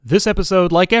This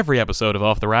episode, like every episode of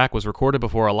Off the Rack, was recorded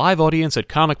before a live audience at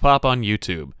Comic Pop on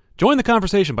YouTube. Join the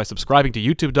conversation by subscribing to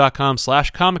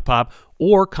youtube.com/Comic Pop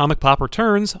or Comic Pop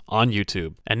Returns on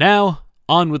YouTube. And now,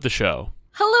 on with the show.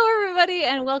 Hello, everybody,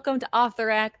 and welcome to Off the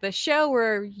Rack, the show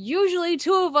where usually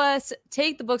two of us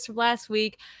take the books from last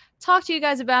week, talk to you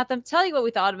guys about them, tell you what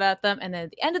we thought about them, and then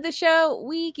at the end of the show,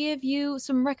 we give you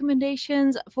some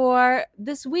recommendations for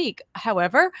this week.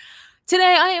 However,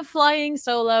 today I am flying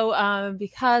solo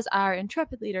because our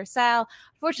intrepid leader, Sal,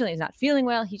 unfortunately is not feeling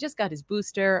well. He just got his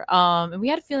booster, and we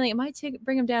had a feeling it might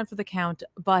bring him down for the count,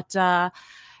 but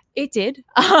it did.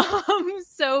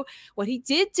 So what he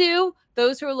did do,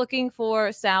 those who are looking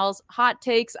for Sal's hot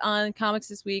takes on comics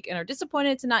this week and are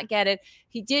disappointed to not get it,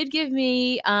 he did give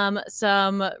me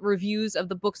some reviews of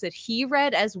the books that he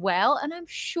read as well, and I'm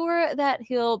sure that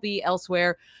he'll be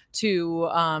elsewhere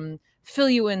to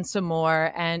fill you in some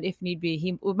more, and if need be,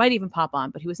 he might even pop on.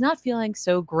 But he was not feeling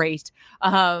so great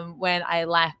when I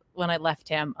left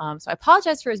him. So I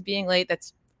apologize for his being late.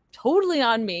 That's totally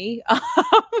on me.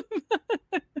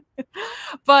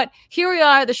 But here we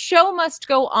are. The show must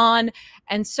go on,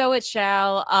 and so it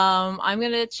shall. I'm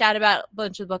going to chat about a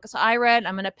bunch of books I read.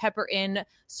 I'm going to pepper in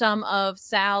some of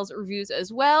Sal's reviews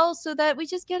as well, so that we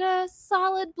just get a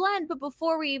solid blend. But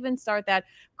before we even start that,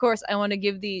 of course, I want to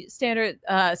give the standard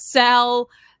Sal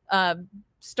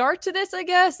start to this, I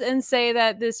guess, and say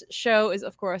that this show is,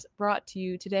 of course, brought to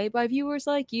you today by viewers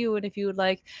like you. And if you would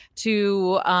like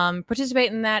to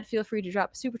participate in that, feel free to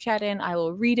drop a super chat in. I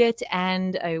will read it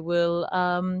and I will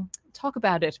talk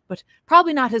about it, but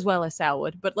probably not as well as Sal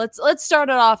would. But let's start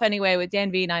it off anyway with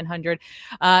Dan V900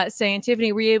 saying,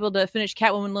 Tiffany, were you able to finish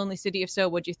Catwoman Lonely City? If so,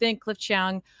 what'd you think? Cliff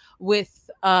Chiang with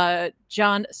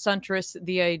John Suntress,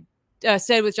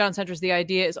 said with John Suntress, the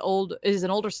idea is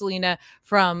an older Selena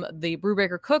from the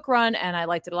Brubaker Cook run, and I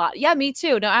liked it a lot. Yeah, me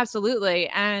too. No, absolutely.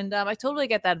 And I totally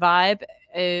get that vibe.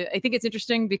 I think it's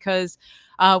interesting because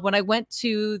when I went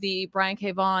to the Brian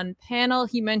K. Vaughan panel,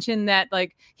 he mentioned that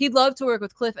like he'd love to work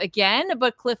with Cliff again,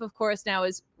 but Cliff, of course, now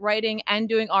is writing and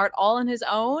doing art all on his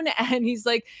own. And he's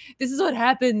like, this is what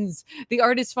happens. The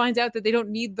artist finds out that they don't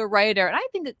need the writer. And I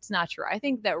think that's not true. I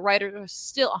think that writers are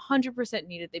still 100%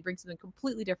 needed. They bring something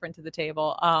completely different to the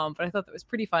table. But I thought that was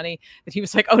pretty funny that he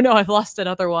was like, oh no, I've lost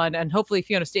another one. And hopefully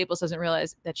Fiona Staples doesn't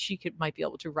realize that she might be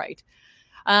able to write.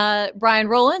 Brian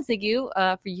Rowland, thank you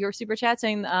for your super chat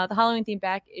saying the Halloween themed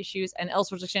back issues and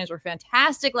Elseworlds Exchange were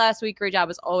fantastic last week. Great job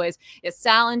as always. Yes,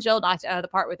 Sal and Jill knocked it out of the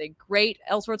park with a great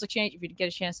Elseworlds Exchange. If you get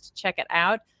a chance to check it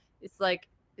out, it's like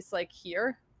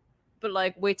here, but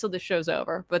like wait till the show's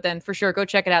over. But then for sure, go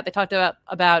check it out. They talked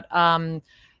about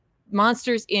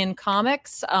monsters in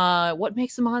comics, what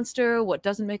makes a monster, what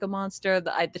doesn't make a monster.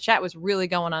 The chat was really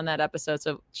going on that episode,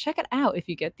 so check it out if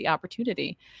you get the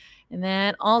opportunity. And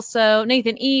then also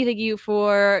Nathan E, thank you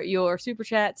for your super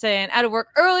chat saying out of work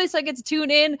early so I get to tune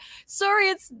in. Sorry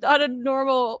it's not a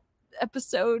normal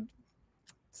episode.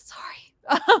 Sorry.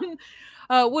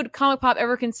 Would Comic Pop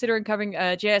ever consider covering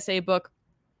a JSA book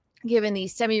given the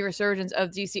semi-resurgence of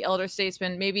DC Elder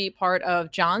Statesman, maybe part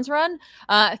of John's run?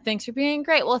 Thanks for being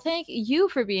great. Well, thank you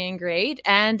for being great.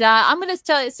 And I'm going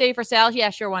to say for Sal, yeah,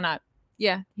 sure, why not?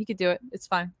 Yeah, he could do it. It's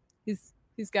fine.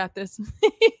 He's got this.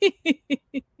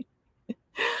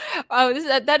 Oh,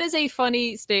 that is a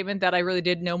funny statement that I really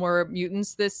did. No more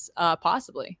mutants this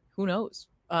possibly. Who knows?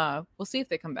 We'll see if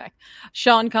they come back.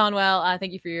 Sean Conwell,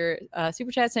 thank you for your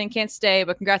super chat saying can't stay,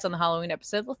 but congrats on the Halloween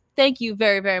episode. Well, thank you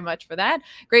very, very much for that.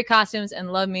 Great costumes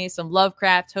and love me some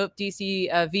Lovecraft. Hope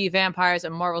DC v Vampires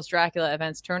and Marvel's Dracula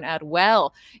events turn out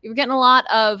well. You're getting a lot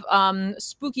of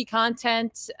spooky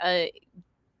content.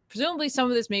 Presumably some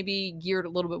of this may be geared a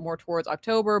little bit more towards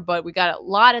October, but we got a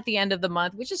lot at the end of the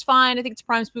month, which is fine. I think it's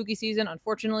prime spooky season.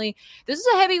 Unfortunately, this is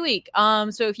a heavy week.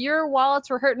 So if your wallets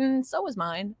were hurting, so was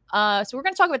mine. So we're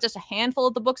going to talk about just a handful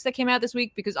of the books that came out this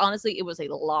week because honestly, it was a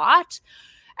lot.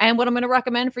 And what I'm going to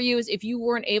recommend for you is if you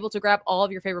weren't able to grab all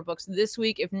of your favorite books this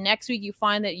week, if next week you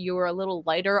find that you're a little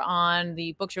lighter on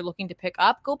the books you're looking to pick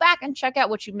up, go back and check out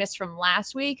what you missed from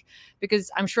last week,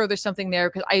 because I'm sure there's something there,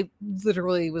 because I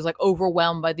literally was like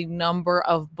overwhelmed by the number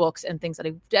of books and things that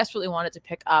I desperately wanted to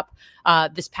pick up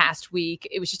this past week.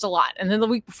 It was just a lot. And then the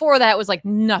week before that was like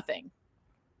nothing.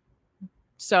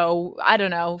 So I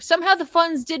don't know. Somehow the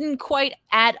funds didn't quite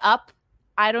add up.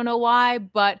 I don't know why,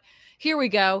 but here we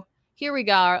go.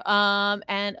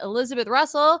 And Elizabeth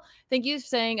Russell, thank you for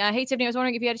saying, hey, Tiffany, I was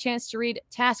wondering if you had a chance to read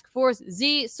Task Force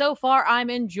Z. So far, I'm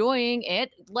enjoying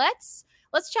it. Let's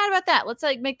chat about that. Let's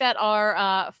make that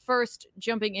our first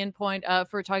jumping in point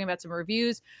for talking about some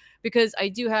reviews. because I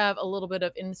do have a little bit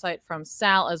of insight from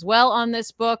Sal as well on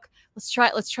this book. Let's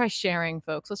try sharing,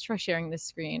 folks. Let's try sharing this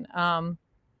screen.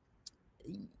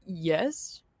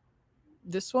 Yes,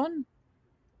 this one.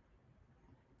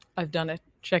 I've done it.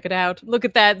 Check it out. Look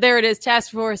at that. There it is.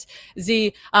 Task Force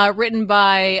Z, written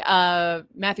by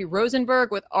Matthew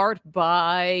Rosenberg with art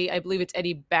by, I believe it's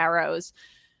Eddie Barrows.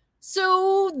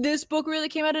 So this book really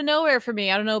came out of nowhere for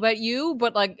me. I don't know about you,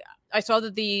 but like I saw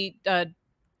that the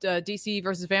DC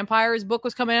versus Vampires book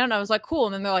was coming out, and I was like, cool.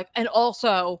 And then they're like, and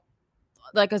also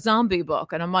like a zombie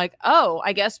book. And I'm like, oh,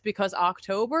 I guess because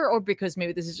October, or because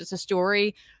maybe this is just a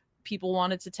story people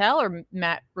wanted to tell, or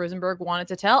Matt Rosenberg wanted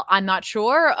to tell. I'm not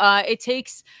sure. It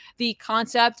takes the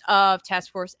concept of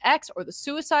Task Force X or the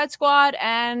Suicide Squad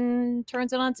and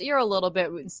turns it on its ear a little bit.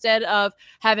 Instead of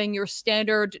having your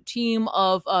standard team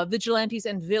of vigilantes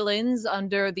and villains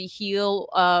under the heel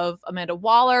of Amanda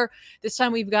Waller, this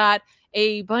time we've got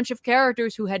a bunch of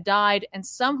characters who had died and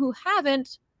some who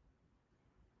haven't.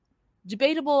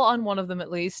 Debatable on one of them,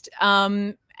 at least.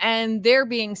 And they're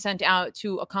being sent out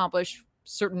to accomplish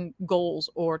certain goals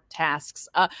or tasks.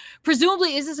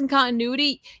 Presumably, is this in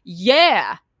continuity?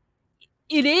 Yeah,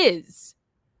 it is.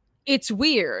 It's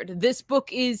weird. This book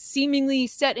is seemingly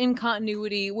set in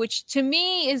continuity, which to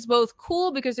me is both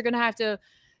cool because they're going to have to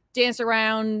dance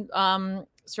around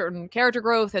certain character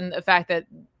growth and the fact that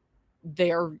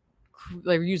they're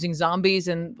using zombies,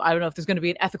 and I don't know if there's going to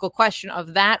be an ethical question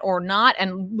of that or not,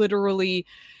 and literally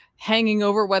hanging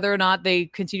over whether or not they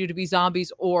continue to be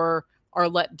zombies or are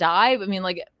let die. I mean,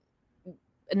 like,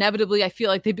 inevitably I feel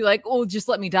like they'd be like, oh, just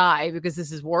let me die because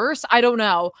this is worse. I don't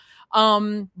know.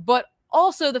 But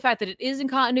also the fact that it is in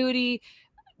continuity,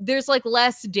 there's like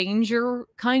less danger,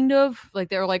 kind of like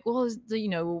they're like, well, you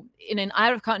know, in an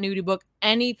out of continuity book,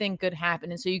 anything could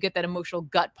happen. And so you get that emotional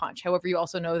gut punch. However, you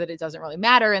also know that it doesn't really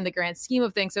matter in the grand scheme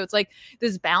of things. So it's like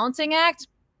this balancing act.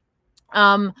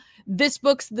 This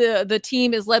book's the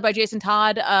team is led by Jason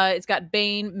Todd. It's got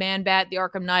Bane, Man-Bat, the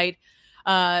Arkham Knight,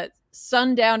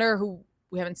 Sundowner, who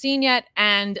we haven't seen yet,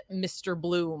 and Mr.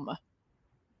 Bloom.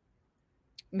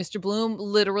 Mr. Bloom,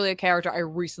 literally a character I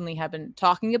recently have been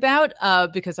talking about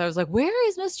because I was like, where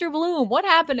is Mr. Bloom? What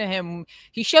happened to him?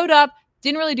 He showed up,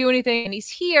 didn't really do anything, and he's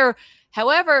here.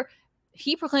 However,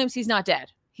 he proclaims he's not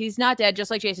dead. He's not dead,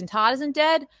 just like Jason Todd isn't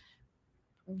dead.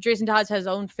 Jason Todd has his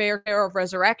own fair share of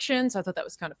resurrections. I thought that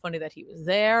was kind of funny that he was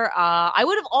there. I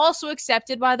would have also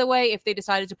accepted, by the way, if they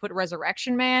decided to put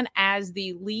Resurrection Man as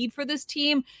the lead for this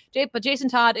team. But Jason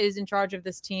Todd is in charge of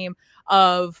this team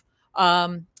of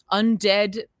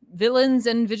undead villains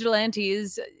and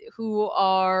vigilantes who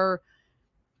are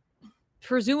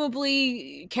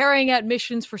presumably carrying out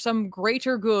missions for some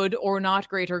greater good or not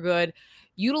greater good,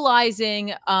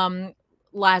 utilizing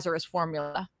Lazarus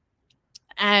formula.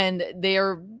 And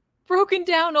they're broken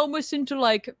down almost into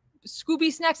like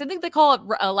Scooby snacks. I think they call it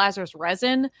Lazarus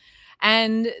resin.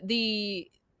 And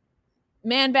the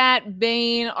Man-Bat,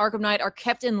 Bane, Arkham Knight are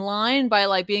kept in line by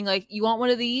like being like, you want one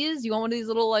of these? You want one of these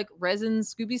little like resin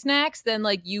Scooby snacks? Then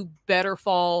like you better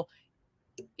fall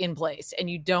in place and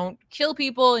you don't kill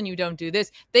people and you don't do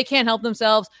this. They can't help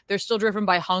themselves. They're still driven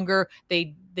by hunger.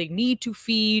 They need to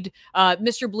feed.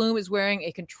 Mr. Bloom is wearing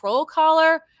a control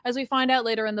collar, as we find out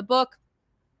later in the book.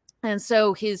 And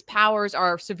so his powers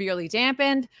are severely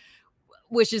dampened,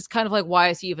 which is kind of like, why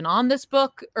is he even on this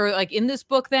book or like in this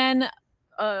book then?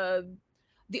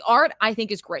 The art, I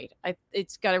think, is great.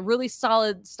 It's got a really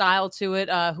solid style to it.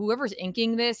 Whoever's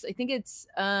inking this, I think it's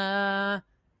Ever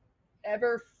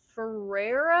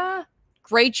Ferreira.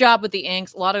 Great job with the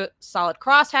inks. A lot of solid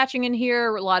cross-hatching in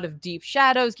here. A lot of deep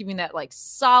shadows, giving that like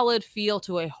solid feel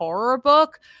to a horror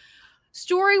book.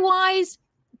 Story-wise,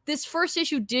 this first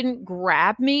issue didn't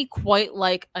grab me quite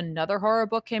like another horror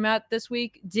book came out this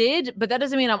week did, but that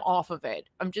doesn't mean I'm off of it.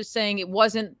 I'm just saying it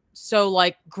wasn't so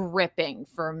like gripping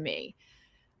for me.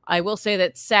 I will say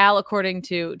that Sal, according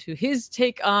to his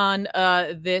take on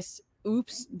this,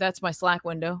 oops, that's my Slack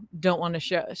window. Don't want to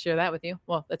share that with you.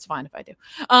 Well, that's fine if I do.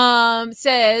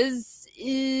 Says,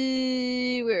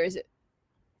 where is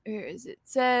it?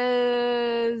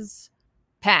 Says,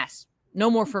 pass. No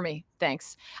more for me.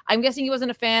 Thanks. I'm guessing he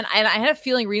wasn't a fan. And I had a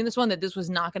feeling reading this one that this was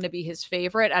not going to be his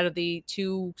favorite out of the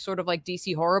two sort of like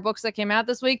DC horror books that came out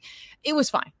this week. It was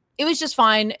fine. It was just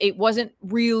fine. It wasn't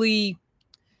really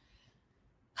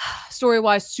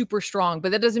story-wise super strong,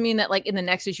 but that doesn't mean that like in the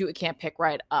next issue it can't pick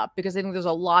right up, because I think there's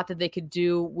a lot that they could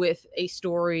do with a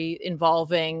story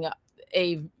involving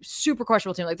a super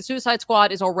questionable team. Like the Suicide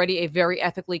Squad is already a very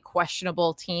ethically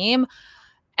questionable team.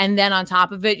 And then on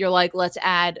top of it, you're like, let's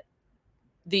add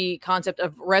the concept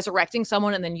of resurrecting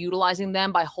someone and then utilizing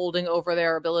them by holding over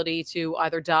their ability to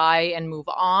either die and move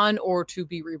on or to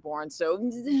be reborn. So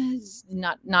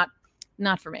not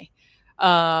for me,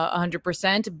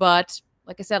 100%. But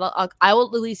like I said, I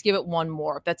will at least give it one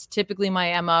more. That's typically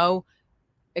my MO,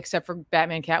 except for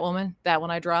Batman Catwoman. That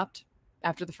one I dropped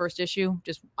after the first issue.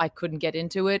 Just I couldn't get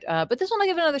into it. But this one I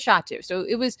give it another shot to. So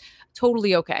it was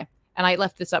totally okay. And I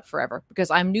left this up forever because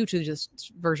I'm new to this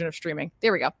version of streaming.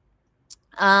 There we go.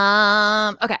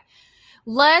 Okay.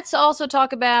 Let's also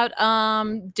talk about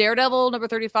Daredevil number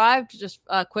 35. Just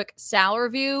a quick Sal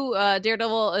review.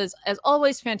 Daredevil is, as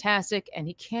always, fantastic, and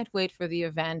he can't wait for the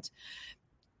event.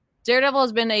 Daredevil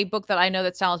has been a book that I know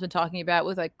that Sal has been talking about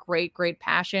with like great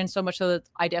passion, so much so that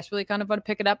I desperately kind of want to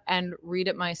pick it up and read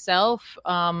it myself.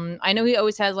 I know he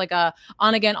always has like a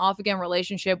on-again, off-again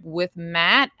relationship with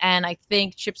Matt, and I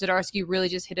think Chip Zdarsky really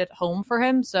just hit it home for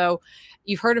him. So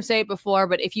you've heard him say it before,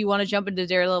 but if you want to jump into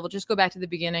Daredevil, just go back to the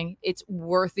beginning. It's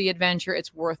worth the adventure.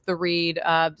 It's worth the read.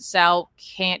 Sal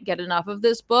can't get enough of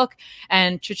this book,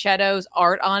 and Checchetto's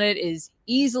art on it is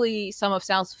easily some of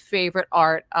Sal's favorite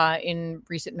art in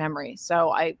recent memory.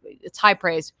 So it's high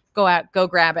praise. Go out, go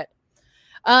grab it.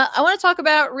 I want to talk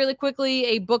about really quickly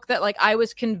a book that like I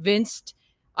was convinced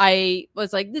I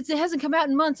was like, it hasn't come out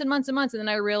in months and months and months. And then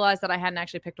I realized that I hadn't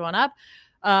actually picked one up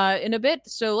in a bit.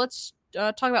 So let's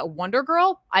talk about Wonder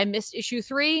Girl. I missed issue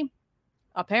 3.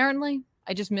 Apparently,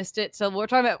 I just missed it. So we're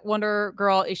talking about Wonder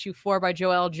Girl issue 4 by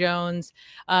Joelle Jones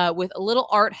with a little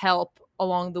art help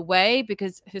along the way,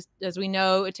 because as we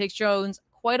know, it takes Jones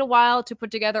quite a while to put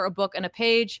together a book and a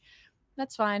page.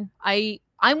 That's fine.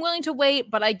 I'm willing to wait,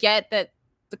 but I get that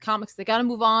the comics, they got to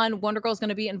move on. Wonder Girl's going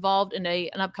to be involved in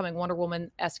an upcoming Wonder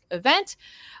Woman-esque event.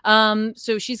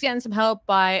 So she's getting some help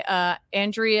by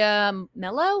Andrea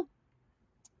Mello.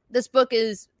 This book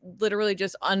is literally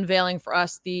just unveiling for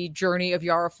us the journey of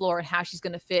Yara Flor and how she's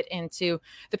going to fit into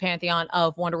the pantheon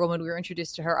of Wonder Woman. We were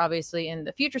introduced to her, obviously, in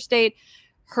the Future State.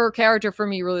 Her character, for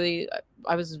me, really,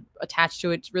 I was attached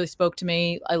to it, really spoke to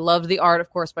me. I loved the art, of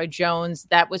course, by Jones.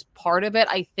 That was part of it,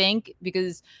 I think,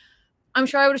 because I'm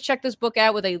sure I would have checked this book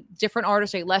out with a different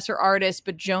artist, a lesser artist,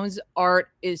 but Jones' art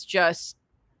is just,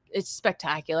 it's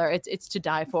spectacular. It's to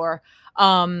die for.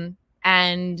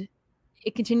 And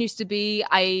it continues to be.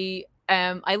 I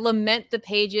lament the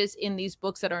pages in these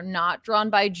books that are not drawn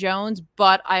by Jones,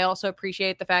 but I also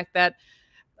appreciate the fact that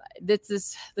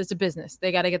this a business.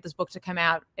 They got to get this book to come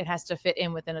out. It has to fit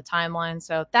in within a timeline,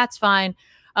 so that's fine.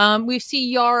 We see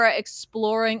Yara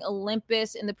exploring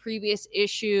Olympus in the previous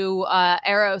issue.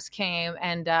 Eros came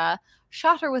and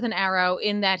shot her with an arrow,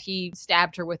 in that he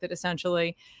stabbed her with it,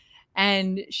 essentially.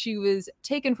 And she was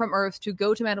taken from Earth to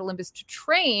go to Mount Olympus to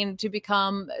train to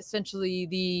become essentially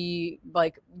the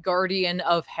like guardian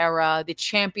of Hera, the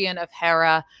champion of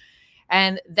Hera.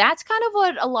 And that's kind of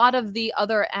what a lot of the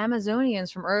other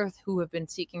Amazonians from Earth who have been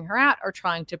seeking her out are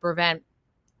trying to prevent.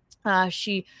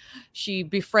 She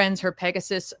befriends her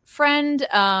Pegasus friend.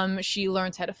 She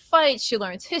learns how to fight. She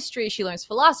learns history. She learns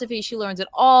philosophy. She learns it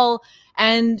all,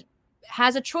 and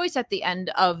has a choice at the end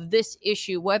of this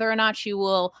issue whether or not she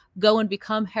will go and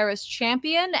become Hera's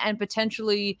champion and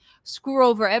potentially screw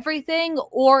over everything,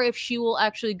 or if she will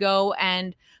actually go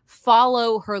and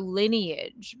follow her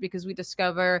lineage, because we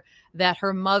discover that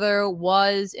her mother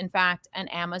was in fact an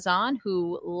Amazon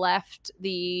who left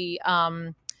the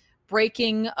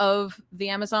breaking of the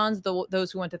Amazons,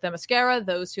 those who went to Themyscira,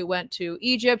 those who went to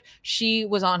Egypt. She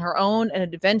was on her own, an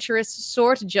adventurous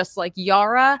sort, just like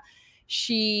Yara.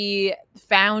 She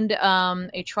found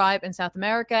a tribe in South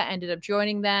America, ended up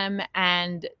joining them,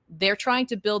 and they're trying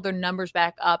to build their numbers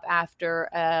back up after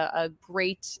a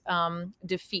great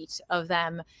defeat of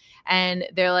them. And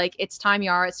they're like, it's time,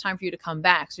 Yara, it's time for you to come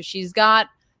back. So she's got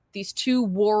these two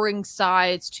warring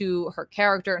sides to her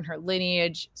character and her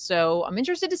lineage. So I'm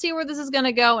interested to see where this is going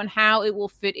to go and how it will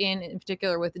fit in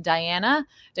particular with Diana's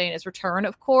return,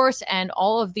 of course, and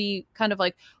all of the kind of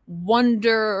like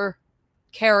wonder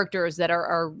characters that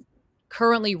are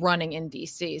currently running in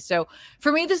DC. So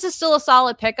for me, this is still a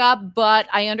solid pickup, but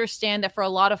I understand that for a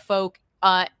lot of folk,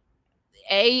 I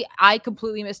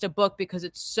completely missed a book because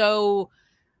it's so,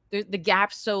 the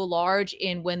gap's so large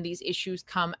in when these issues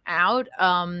come out.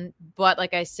 But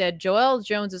like I said, Joelle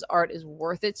Jones's art is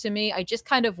worth it to me. I just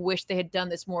kind of wish they had done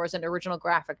this more as an original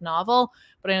graphic novel,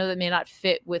 but I know that may not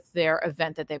fit with their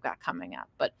event that they've got coming up.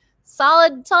 But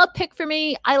solid pick for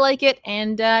me. I like it.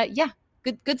 And yeah,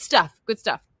 good stuff.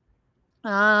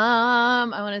 I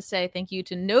want to say thank you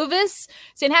to Novus,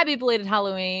 saying happy belated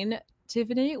Halloween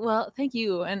Tiffany. Well, thank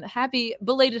you, and happy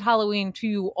belated Halloween to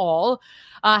you all.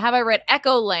 Have I read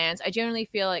Echolands? I generally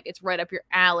feel like it's right up your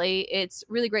alley. It's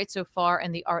really great so far,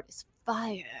 and the art is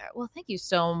fire. Well, thank you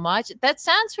so much. That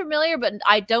sounds familiar, but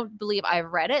I don't believe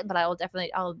I've read it. But I'll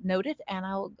note it, and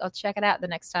I'll check it out the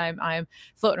next time I'm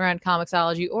floating around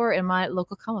Comixology or in my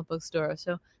local comic book store.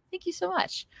 So thank you so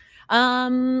much.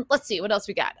 Let's see what else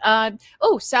we got.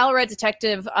 Sal Red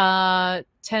Detective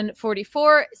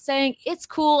 1044 saying it's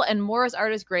cool and Mora's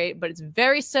art is great, but it's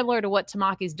very similar to what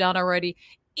Tamaki's done already.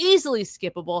 Easily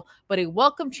skippable, but a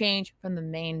welcome change from the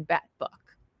main Bat book.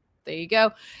 There you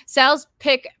go. Sal's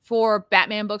pick for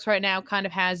Batman books right now kind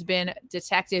of has been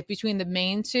Detective. Between the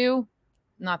main two,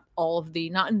 not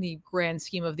in the grand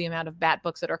scheme of the amount of Bat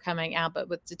books that are coming out, but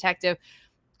with Detective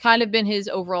kind of been his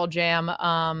overall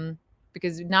jam.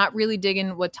 Because not really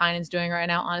digging what Tynan's doing right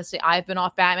now. Honestly, I've been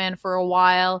off Batman for a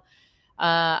while.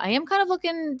 I am kind of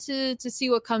looking to see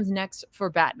what comes next for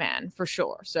Batman for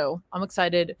sure. So I'm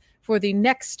excited for the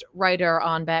next writer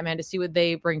on Batman to see what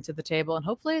they bring to the table, and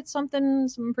hopefully it's something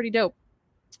pretty dope.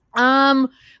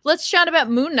 Let's chat about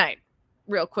Moon Knight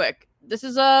real quick. This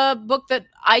is a book that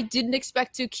I didn't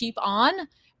expect to keep on.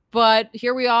 But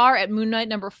here we are at Moon Knight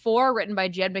number 4, written by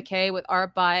Jed MacKay with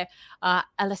art by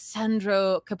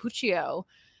Alessandro Cappuccio.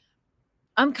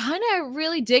 I'm kind of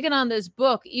really digging on this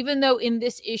book, even though in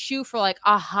this issue for like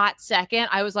a hot second,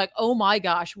 I was like, oh my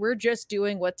gosh, we're just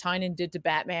doing what Tynion did to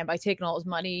Batman by taking all his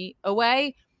money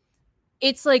away.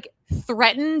 It's like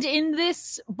threatened in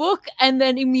this book and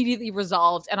then immediately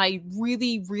resolved. And I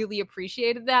really, really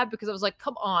appreciated that because I was like,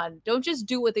 come on, don't just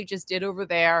do what they just did over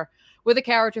there with a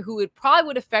character who would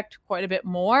affect quite a bit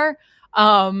more.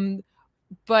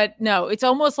 But no, it's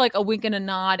almost like a wink and a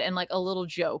nod and like a little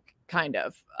joke kind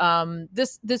of.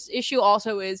 This issue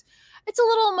also it's a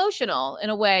little emotional in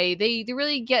a way. They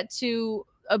really get to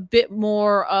a bit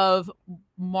more of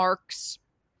Mark's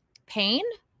pain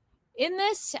in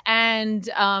this, and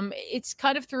it's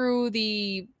kind of through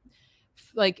the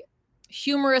like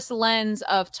humorous lens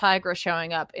of Tigra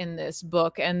showing up in this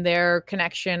book and their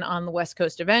connection on the West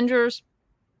Coast Avengers.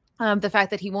 The fact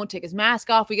that he won't take his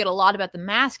mask off. We get a lot about the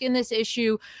mask in this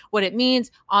issue, what it means.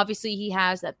 Obviously, he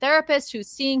has that therapist who's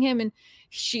seeing him, and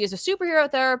she is a superhero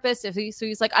therapist. So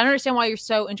he's like, I don't understand why you're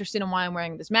so interested in why I'm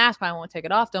wearing this mask, why I won't take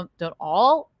it off. Don't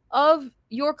all of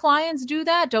your clients do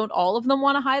that? Don't all of them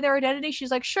want to hide their identity?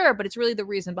 She's like, sure, but it's really the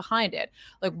reason behind it.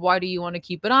 Like, why do you want to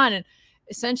keep it on? And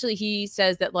essentially, he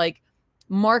says that like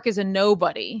Mark is a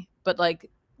nobody, but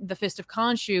like the Fist of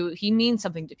Khonshu, he means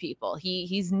something to people.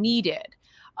 He's needed.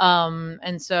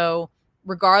 And so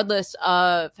regardless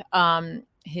of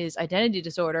his identity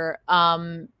disorder,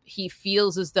 he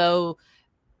feels as though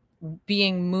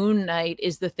being Moon Knight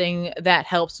is the thing that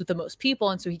helps with the most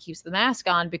people. And so he keeps the mask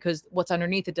on because what's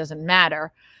underneath it doesn't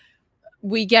matter.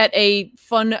 We get a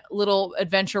fun little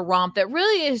adventure romp that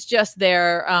really is just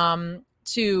there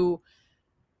to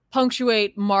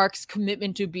punctuate Mark's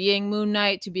commitment to being Moon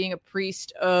Knight, to being a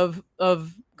priest of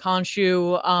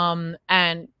Khonshu,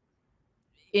 and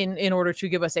in order to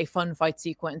give us a fun fight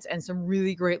sequence and some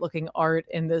really great looking art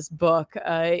in this book.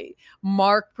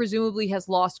 Mark presumably has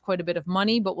lost quite a bit of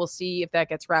money, but we'll see if that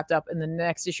gets wrapped up in the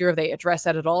next issue, if they address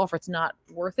that at all, if it's not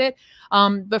worth it.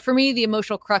 But for me, the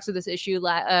emotional crux of this issue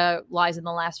lies in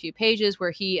the last few pages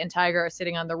where he and Tiger are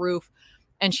sitting on the roof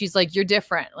and she's like, you're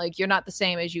different. Like, you're not the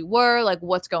same as you were. Like,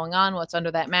 what's going on? What's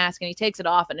under that mask? And he takes it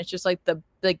off and it's just like the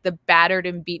battered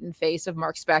and beaten face of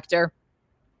Mark Spector.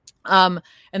 And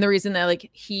the reason that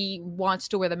like he wants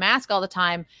to wear the mask all the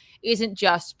time isn't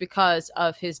just because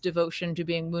of his devotion to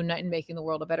being Moon Knight and making the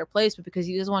world a better place, but because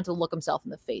he doesn't want to look himself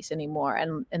in the face anymore.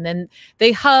 And then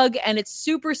they hug and it's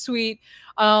super sweet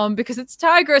because it's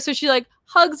Tigra. So she like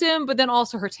hugs him, but then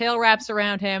also her tail wraps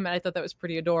around him. And I thought that was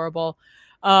pretty adorable.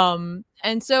 And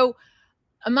so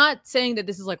I'm not saying that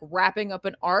this is like wrapping up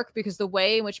an arc, because the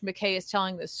way in which MacKay is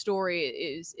telling this story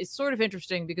is sort of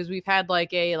interesting, because we've had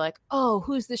oh,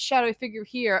 who's this shadowy figure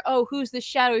here? Oh, who's this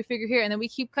shadowy figure here? And then we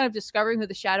keep kind of discovering who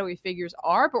the shadowy figures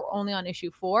are, but we're only on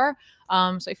issue 4.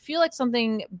 So I feel like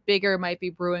something bigger might be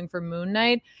brewing for Moon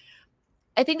Knight.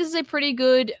 I think this is a pretty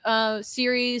good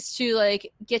series to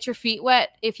like get your feet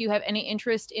wet if you have any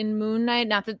interest in Moon Knight.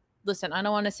 Not that, listen, I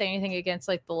don't want to say anything against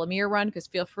like the Lemire run, because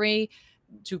feel free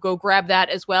to go grab that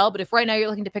as well. But if right now you're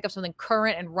looking to pick up something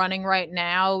current and running right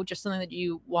now, just something that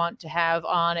you want to have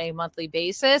on a monthly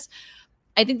basis,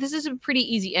 I think this is a pretty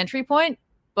easy entry point,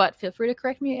 but feel free to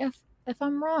correct me if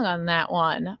I'm wrong on that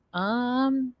one.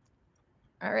 All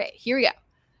right, here we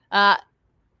go.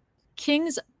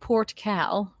 King's Port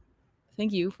Cal. I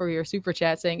thank you for your super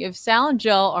chat saying, if Sal and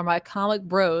Jill are my comic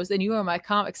bros, then you are my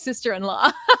comic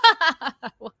sister-in-law.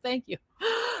 Well, thank you.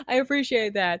 I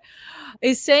appreciate that.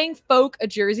 Is saying folk a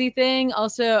Jersey thing?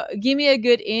 Also, give me a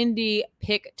good indie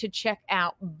pick to check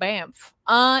out. Banff.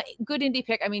 Good indie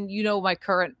pick. I mean, my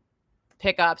current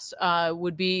pickups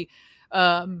would be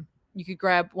you could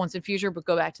grab Once and Future, but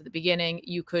go back to the beginning.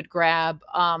 You could grab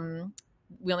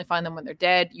We Only Find Them When They're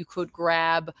Dead. You could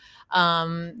grab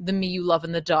The Me You Love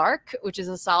in the Dark, which is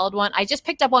a solid one. I just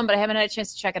picked up one, but I haven't had a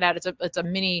chance to check it out. It's a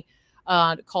mini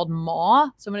called Maw,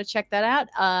 so I'm going to check that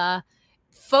out.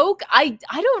 Folk, I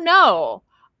don't know.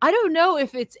 I don't know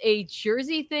if it's a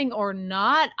Jersey thing or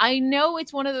not. I know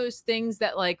it's one of those things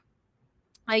that like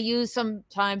I use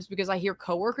sometimes because I hear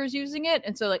coworkers using it,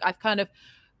 and so like I've kind of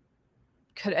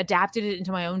adapted it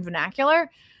into my own vernacular.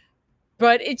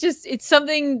 But it's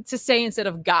something to say instead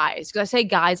of guys, because I say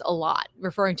guys a lot,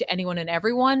 referring to anyone and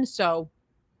everyone. So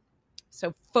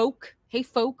folk. Hey,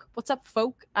 folk. What's up,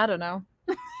 folk? I don't know.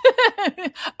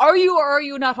 Are you or are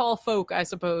you not all folk, I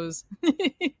suppose?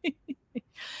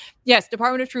 Yes,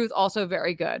 Department of Truth, also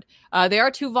very good. They are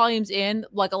 2 volumes in.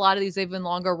 Like a lot of these, they've been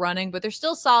longer running, but they're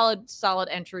still solid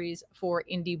entries for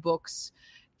indie books.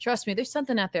 Trust me, there's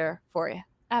something out there for you.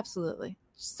 Absolutely.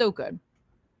 So good.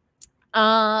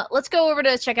 Let's go over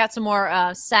to check out some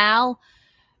more Sal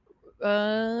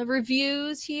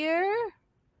reviews here.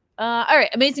 All right,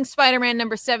 Amazing Spider-Man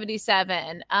number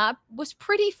 77 was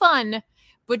pretty fun,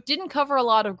 but didn't cover a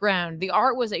lot of ground. The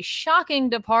art was a shocking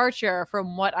departure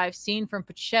from what I've seen from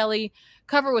Pacelli.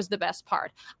 Cover was the best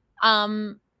part.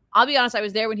 I'll be honest, I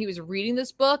was there when he was reading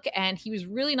this book, and he was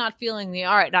really not feeling the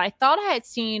art. And I thought I had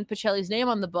seen Pacelli's name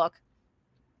on the book,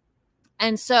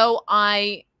 and so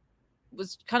I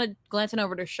was kind of glancing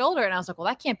over her shoulder, and I was like, well,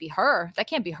 that can't be her. That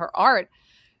can't be her art.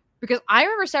 Because I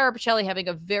remember Sarah Pacelli having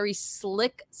a very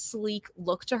slick, sleek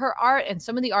look to her art, and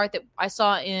some of the art that I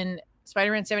saw in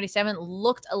Spider-Man 77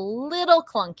 looked a little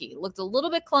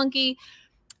bit clunky,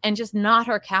 and just not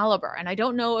her caliber. And I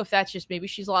don't know if that's just maybe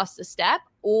she's lost a step,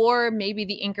 or maybe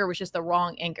the inker was just the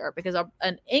wrong inker, because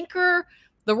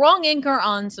the wrong inker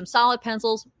on some solid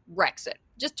pencils wrecks it.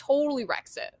 Just totally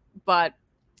wrecks it. But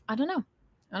I don't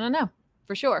know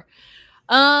for sure.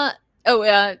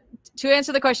 To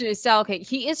answer the question, is Sal okay?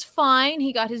 He is fine.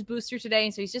 He got his booster today,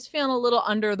 and so he's just feeling a little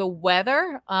under the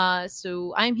weather.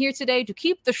 So I'm here today to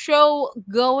keep the show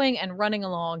going and running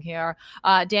along here.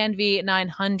 Dan V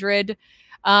 900.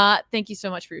 Thank you so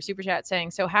much for your super chat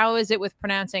saying, so how is it with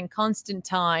pronouncing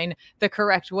Constantine the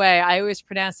correct way? I always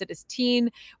pronounced it as teen,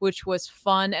 which was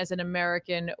fun as an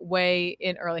American way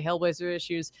in early Hellblazer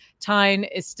issues. Tyne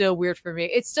is still weird for me.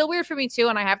 It's still weird for me too,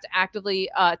 and I have to actively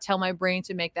tell my brain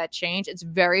to make that change. It's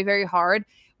very, very hard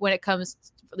when it comes,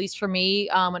 at least for me,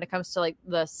 when it comes to like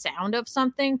the sound of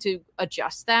something, to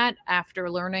adjust that after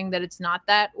learning that it's not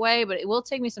that way. But it will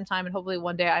take me some time, and hopefully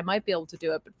one day I might be able to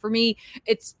do it. But for me,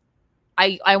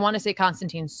 I want to say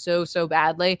Constantine so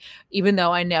badly, even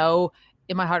though I know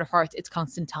in my heart of hearts it's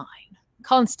Constantine.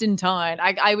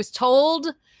 I was told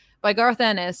by Garth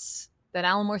Ennis that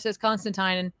Alan Moore says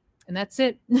Constantine, and that's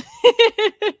it.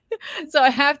 So I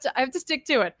have to stick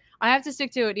to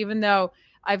it. Even though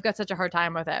I've got such a hard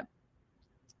time with it.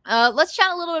 Let's chat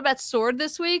a little bit about Sword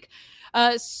this week.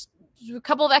 A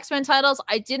couple of X-Men titles.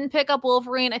 I didn't pick up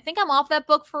Wolverine. I think I'm off that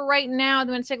book for right now. I'm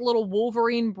going to take a little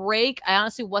Wolverine break. I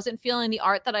honestly wasn't feeling the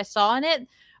art that I saw in it.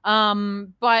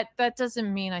 But that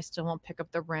doesn't mean I still won't pick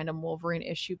up the random Wolverine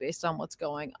issue based on what's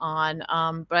going on.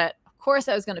 But of course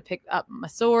I was going to pick up my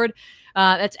Sword.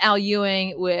 That's Al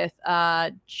Ewing with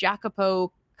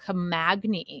Jacopo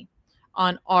Camagni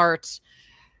on art.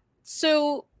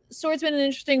 So Sword's been an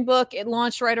interesting book. It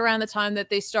launched right around the time that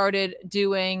they started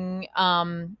doing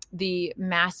the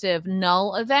massive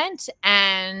Null event,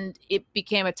 and it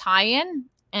became a tie-in,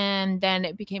 and then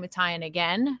it became a tie-in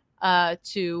again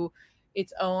to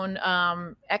its own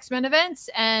X-Men events.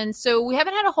 And so we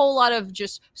haven't had a whole lot of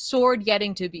just Sword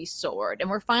getting to be Sword. And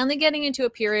we're finally getting into a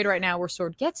period right now where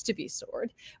Sword gets to be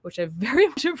Sword, which I very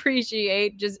much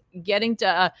appreciate, just getting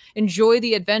to enjoy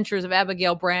the adventures of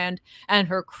Abigail Brand and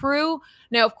her crew.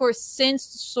 Now, of course, since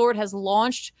Sword has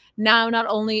launched, now not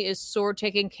only is Sword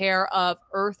taking care of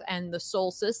Earth and the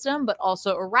Sol system, but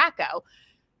also Arakko.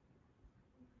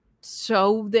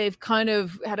 So they've kind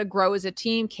of had to grow as a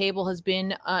team. Cable has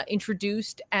been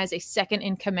introduced as a second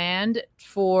in command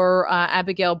for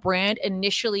Abigail Brand,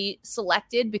 initially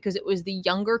selected because it was the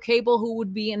younger Cable who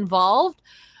would be involved,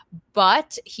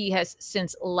 but he has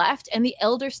since left, and the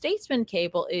elder statesman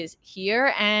Cable is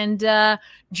here, and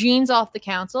Jean's off the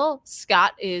council.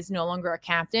 Scott is no longer a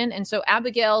captain, and so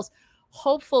Abigail's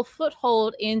hopeful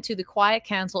foothold into the Quiet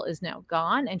Council is now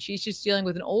gone, and she's just dealing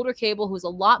with an older Cable who's a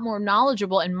lot more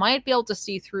knowledgeable and might be able to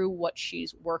see through what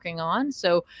she's working on.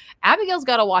 So Abigail's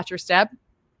got to watch her step.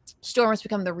 Storm has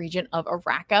become the regent of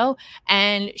Arakko,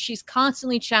 and she's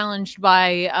constantly challenged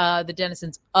by the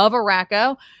denizens of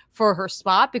Arakko for her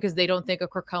spot because they don't think a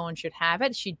Krakoan should have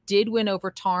it. She did win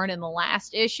over Tarn in the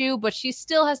last issue, but she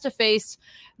still has to face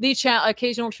the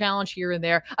occasional challenge here and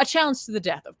there, a challenge to the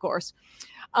death, of course.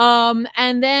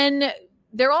 And then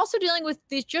they're also dealing with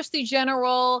the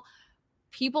general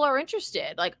people are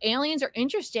interested. Like, aliens are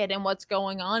interested in what's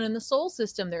going on in the Sol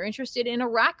system. They're interested in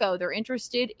Arakko. They're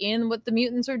interested in what the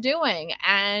mutants are doing.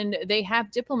 And they have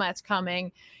diplomats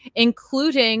coming,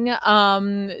 including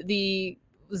the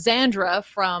Xandra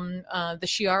from the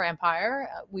Shi'ar Empire.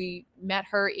 We met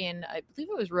her in, I believe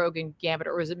it was Rogue and Gambit,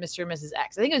 or was it Mr. and Mrs.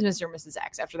 X? I think it was Mr. and Mrs.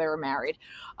 X after they were married.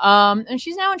 And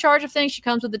she's now in charge of things. She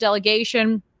comes with a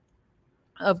delegation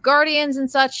of Guardians and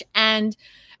such, and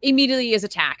immediately is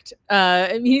attacked.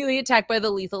 Immediately attacked by the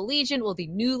Lethal Legion. Well, the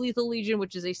new Lethal Legion,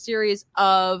 which is a series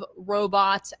of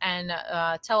robots and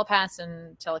telepaths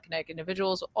and telekinetic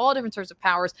individuals, all different sorts of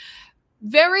powers.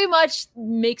 Very much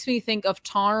makes me think of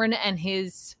Tarn and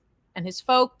his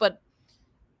folk, but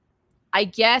I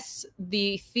guess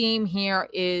the theme here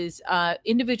is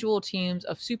individual teams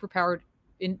of superpowered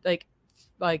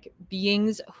like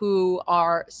beings who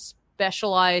are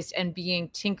specialized and being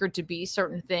tinkered to be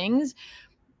certain things.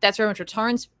 That's very much what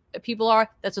Tarn's people are.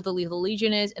 That's what the Lethal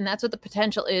Legion is, and that's what the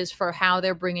potential is for how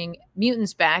they're bringing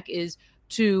mutants back, is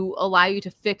to allow you to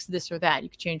fix this or that. You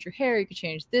could change your hair, you could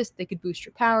change this, they could boost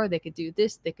your power, they could do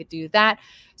this, they could do that.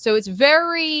 So it's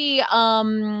very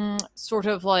sort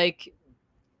of like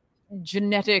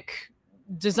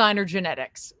designer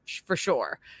genetics for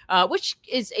sure, which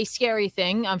is a scary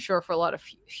thing, I'm sure, for a lot of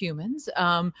humans.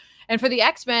 And for the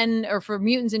X-Men, or for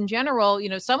mutants in general, you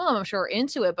know, some of them I'm sure are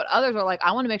into it, but others are like,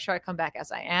 I want to make sure I come back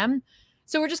as I am.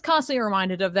 So we're just constantly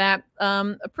reminded of that.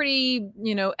 A pretty,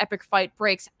 epic fight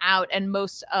breaks out, and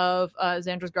most of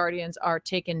Xandra's Guardians are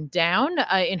taken down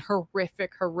in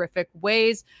horrific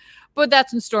ways. But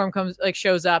that's when Storm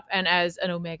shows up, and as an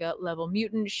Omega level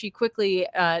mutant, she quickly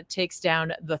takes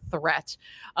down the threat.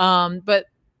 But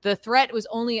the threat was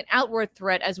only an outward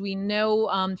threat. As we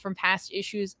know from past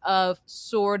issues of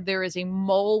Sword, there is a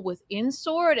mole within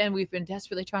Sword, and we've been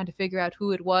desperately trying to figure out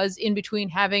who it was, in between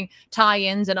having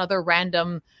tie-ins and other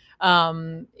random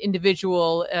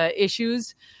individual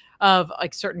issues of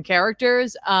like certain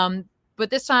characters. But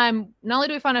this time, not only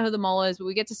do we find out who the mole is, but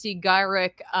we get to see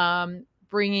Gyrich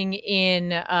bringing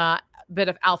in a bit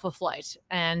of Alpha Flight,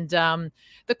 and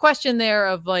the question there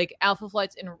of like Alpha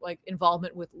Flight's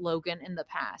involvement with Logan in the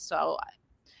past. So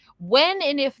when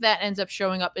and if that ends up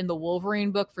showing up in the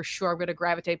Wolverine book, for sure I'm going to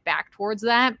gravitate back towards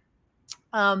that,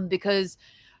 because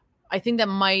I think that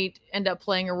might end up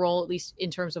playing a role, at least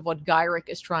in terms of what Gyrich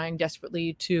is trying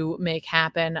desperately to make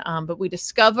happen. But we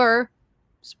discover,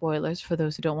 spoilers for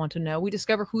those who don't want to know, we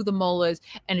discover who the mole is,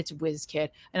 and it's WizKid.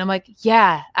 And I'm like,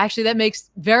 yeah, actually that makes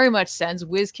very much sense.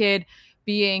 WizKid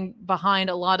being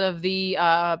behind a lot of the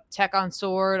tech on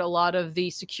Sword, a lot of the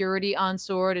security on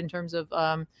Sword in terms of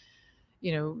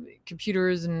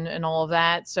computers and all of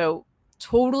that. So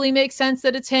totally makes sense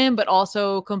that it's him, but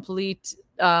also complete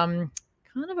kind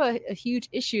of a huge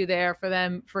issue there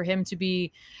for him to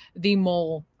be the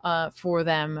mole for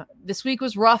them. This week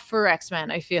was rough for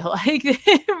X-Men. I feel like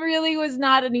it really was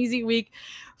not an easy week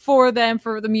for them,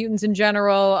 for the mutants in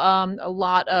general. A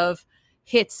lot of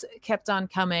hits kept on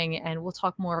coming, and we'll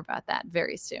talk more about that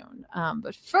very soon.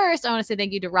 But first, I want to say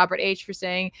thank you to Robert H. for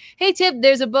saying, hey, Tip,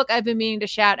 there's a book I've been meaning to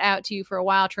shout out to you for a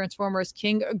while, Transformers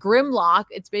King Grimlock.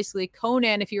 It's basically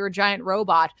Conan if you're a giant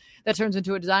robot that turns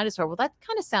into a dinosaur. Well, that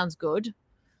kind of sounds good.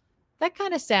 That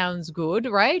kind of sounds good,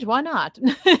 right? Why not?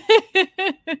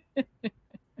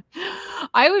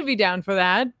 I would be down for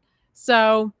that.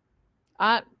 So,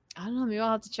 I don't know. Maybe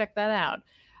I'll have to check that out.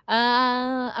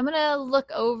 I'm going to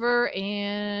look over,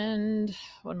 and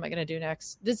what am I going to do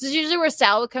next? This is usually where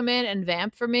Sal would come in and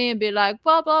vamp for me and be like,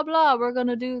 blah, blah, blah, we're going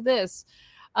to do this.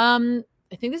 I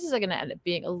think this is going to end up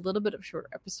being a little bit of a shorter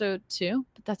episode too,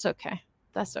 but that's okay.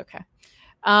 That's okay.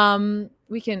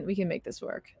 We can make this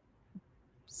work.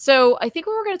 So I think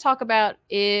what we're going to talk about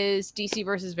is DC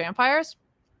versus vampires.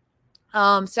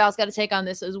 Sal's got to take on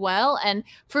this as well. And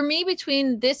for me,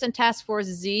 between this and Task Force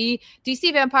Z,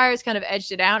 DC Vampires kind of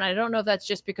edged it out. And I don't know if that's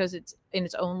just because it's in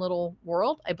its own little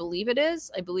world. I believe it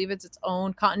is. I believe it's its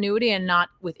own continuity and not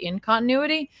within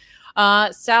continuity.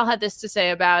 Sal had this to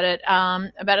say about it.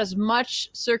 About as much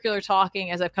circular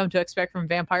talking as I've come to expect from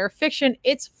vampire fiction,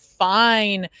 it's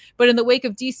fine. But in the wake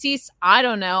of DCeased, I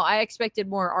don't know. I expected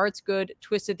more. Art's good.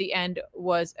 Twist at the end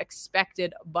was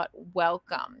expected, but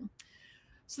welcome.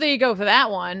 So there you go for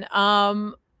that one.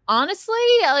 Honestly,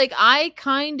 like I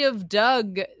kind of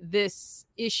dug this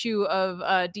issue of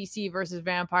DC versus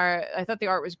Vampire. I thought the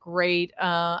art was great.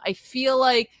 I feel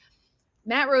like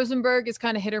Matt Rosenberg is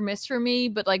kind of hit or miss for me,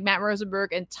 but like Matt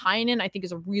Rosenberg and Tynion, I think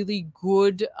is a really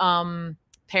good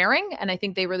pairing, and I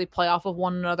think they really play off of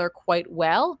one another quite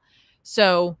well.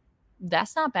 So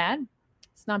that's not bad.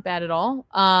 It's not bad at all.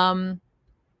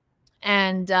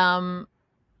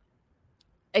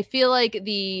 I feel like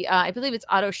I believe it's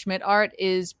Otto Schmidt art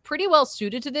is pretty well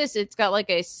suited to this. It's got like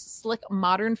a slick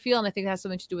modern feel, and I think it has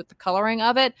something to do with the coloring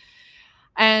of it.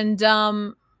 And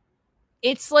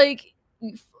it's like,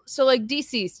 so like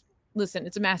DC's, listen,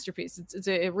 it's a masterpiece. It's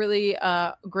a really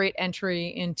great entry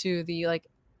into the like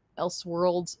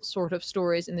Elseworlds sort of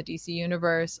stories in the DC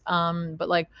universe. But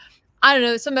like, I don't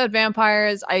know, some about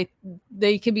vampires,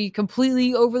 they can be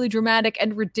completely overly dramatic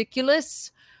and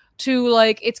ridiculous to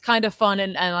like, it's kind of fun,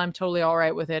 and I'm totally all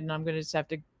right with it, and I'm gonna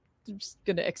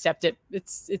accept it.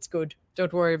 It's good.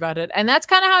 Don't worry about it. And that's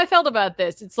kind of how I felt about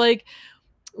this. It's like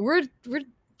we're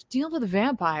dealing with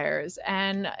vampires,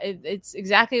 and it's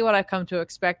exactly what I've come to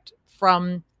expect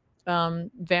from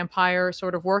vampire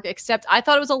sort of work, except I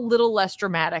thought it was a little less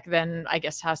dramatic than I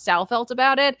guess how Sal felt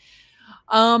about it.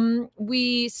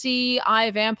 We see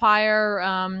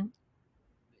Vampire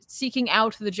seeking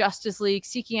out the Justice League,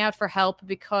 seeking out for help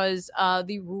because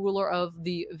the ruler of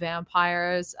the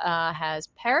vampires has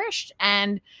perished,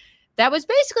 and that was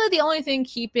basically the only thing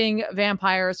keeping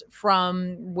vampires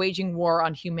from waging war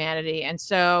on humanity. And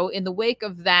so in the wake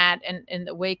of that, and in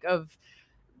the wake of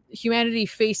humanity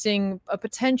facing a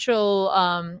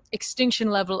potential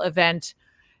extinction level event,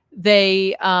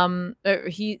 he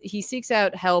seeks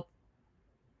out help.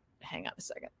 Hang on a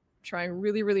second. Trying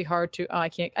really, really hard to. I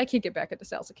can't get back at the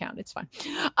Sal's account. It's fine.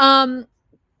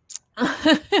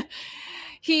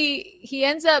 He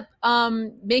ends up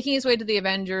making his way to the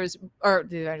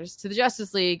to the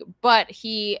Justice League, but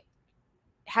he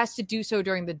has to do so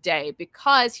during the day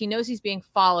because he knows he's being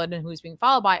followed, and who he's being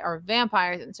followed by are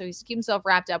vampires, and so he's keeping himself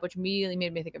wrapped up, which immediately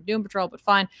made me think of Doom Patrol, but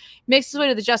fine. He makes his way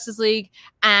to the Justice League,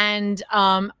 and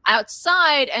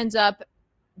outside ends up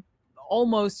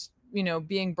almost,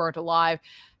 being burnt alive.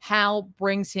 Hal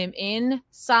brings him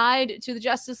inside to the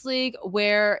Justice League,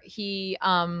 where he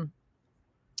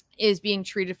is being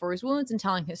treated for his wounds and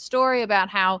telling his story about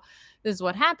how this is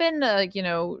what happened.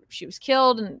 She was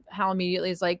killed, and Hal immediately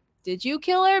is like, did you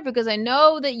kill her? Because I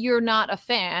know that you're not a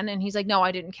fan. And he's like, no,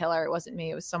 I didn't kill her. It wasn't me.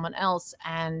 It was someone else.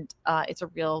 And it's a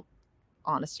real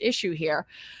honest issue here.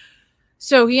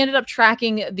 So he ended up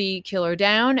tracking the killer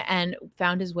down and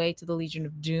found his way to the Legion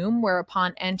of Doom, where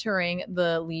upon entering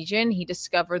the Legion, he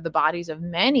discovered the bodies of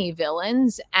many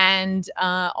villains and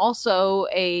also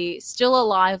a still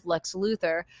alive Lex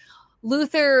Luthor.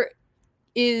 Luthor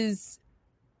is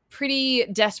pretty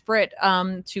desperate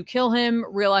to kill him,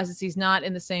 realizes he's not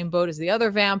in the same boat as the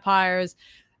other vampires,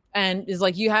 and is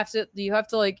like, you have to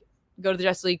like go to the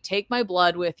Justice League, take my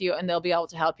blood with you, and they'll be able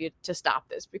to help you to stop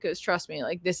this, because trust me,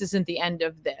 like, this isn't the end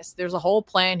of this. There's a whole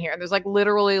plan here. There's like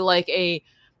literally like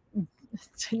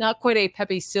not quite a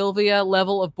Pepe Sylvia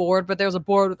level of board, but there's a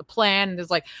board with a plan, and there's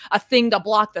like a thing to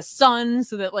block the sun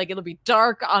so that like it'll be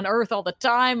dark on Earth all the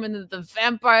time, and that the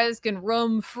vampires can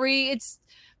roam free.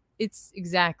 It's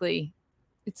exactly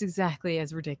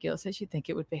as ridiculous as you think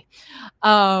it would be.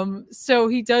 So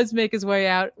he does make his way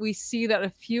out. We see that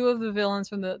a few of the villains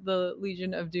from the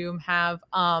Legion of Doom have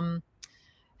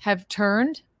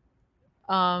turned.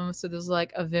 So there's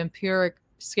like a vampiric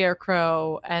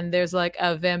Scarecrow, and there's like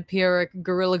a vampiric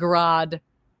Gorilla Grodd.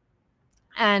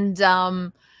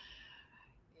 And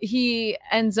he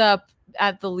ends up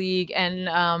at the League,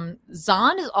 and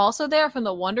Zahn is also there from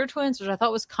the Wonder Twins, which I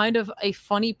thought was kind of a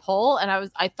funny pull, and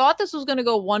I thought this was going to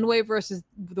go one way versus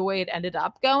the way it ended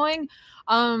up going.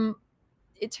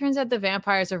 It turns out the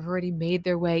vampires have already made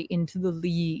their way into the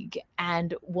League,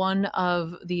 and one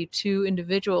of the two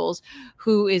individuals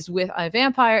who is with a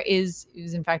vampire is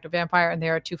in fact a vampire, and they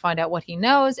are to find out what he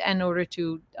knows in order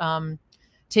to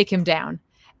take him down.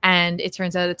 And it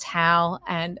turns out it's Hal,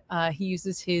 and he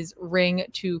uses his ring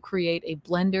to create a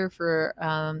blender for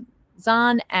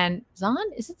Zahn. And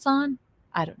Zahn? Is it Zahn?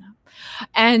 I don't know.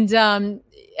 And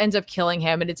ends up killing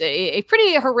him. And it's a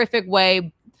pretty horrific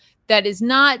way that is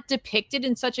not depicted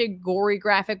in such a gory,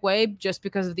 graphic way just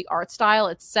because of the art style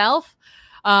itself.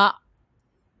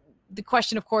 the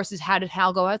question, of course, is how did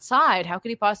Hal go outside? How could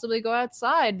he possibly go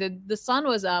outside? The sun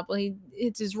was up. Well,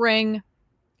 it's his ring.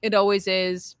 It always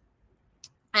is.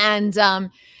 And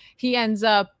he ends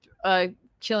up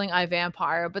killing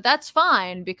iVampire, but that's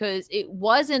fine because it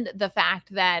wasn't the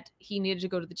fact that he needed to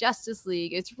go to the Justice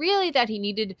League. It's really that he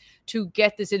needed to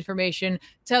get this information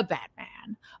to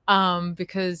Batman.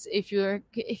 Because if you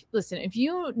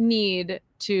need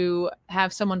to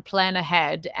have someone plan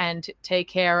ahead and take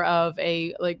care of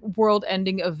a like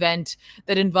world-ending event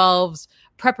that involves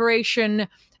preparation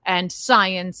and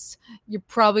science, you're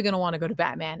probably going to want to go to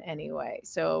Batman anyway.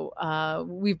 So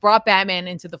we've brought Batman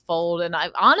into the fold, and I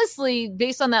honestly,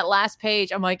 based on that last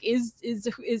page, I'm like, is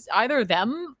either of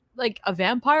them like a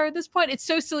vampire at this point? It's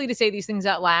so silly to say these things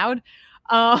out loud.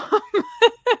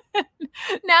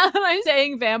 Now that I'm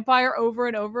saying vampire over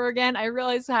and over again, I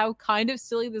realize how kind of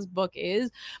silly this book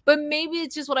is, but maybe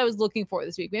it's just what I was looking for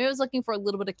this week. Maybe I was looking for a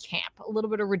little bit of camp, a little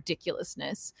bit of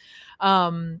ridiculousness.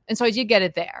 And so I did get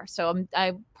it there. So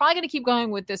I'm probably going to keep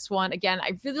going with this one. Again,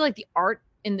 I really like the art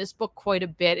in this book quite a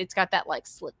bit. It's got that like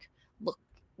slick look,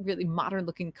 really modern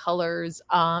looking colors.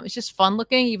 It's just fun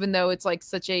looking, even though it's like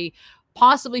such a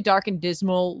possibly dark and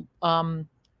dismal,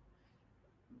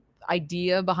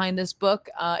 idea behind this book.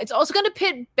 It's also going to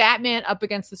pit Batman up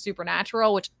against the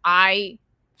supernatural, which I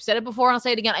said it before and I'll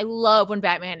say it again. I love when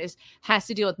Batman has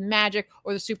to deal with magic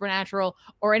or the supernatural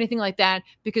or anything like that,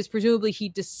 because presumably he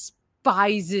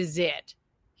despises it.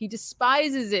 He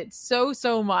despises it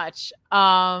so much.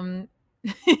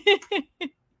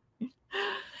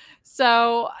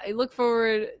 So I look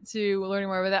forward to learning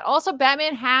more about that. Also,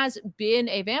 Batman has been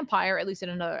a vampire, at least in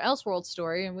another Elseworld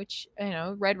story, in which,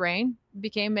 Red Rain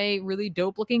became a really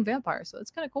dope looking vampire. So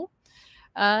that's kind of cool.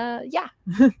 Yeah,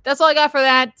 that's all I got for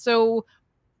that. So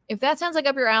if that sounds like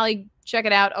up your alley, check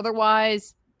it out.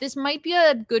 Otherwise, this might be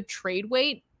a good trade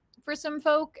weight for some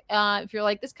folk. If you're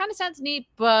like, this kind of sounds neat,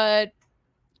 but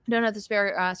don't have to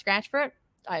spare scratch for it.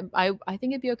 I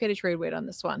think it'd be okay to trade weight on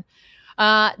this one.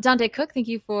 Dante Cook, thank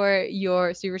you for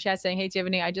your super chat saying, hey,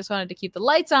 Tiffany, I just wanted to keep the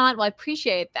lights on. Well, I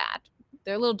appreciate that.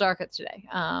 They're a little darker today.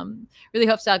 Really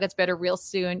hope Sal gets better real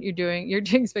soon. You're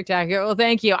doing spectacular. Well,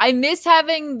 thank you. I miss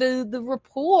having the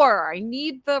rapport. I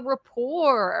need the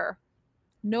rapport.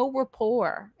 No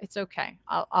rapport. It's okay.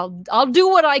 I'll do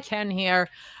what I can here.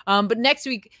 But next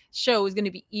week's show is going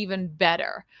to be even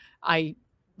better. I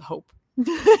hope.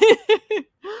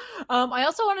 I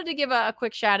also wanted to give a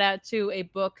quick shout out to a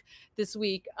book this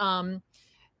week.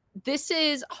 This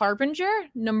is Harbinger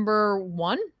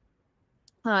 #1.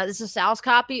 This is Sal's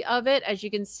copy of it. As you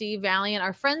can see, Valiant,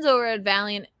 our friends over at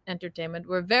Valiant Entertainment,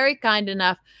 were very kind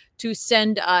enough to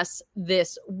send us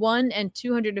this 1 and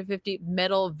 250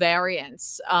 metal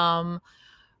variants of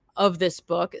this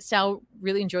book. Sal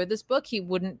really enjoyed this book. He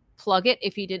wouldn't plug it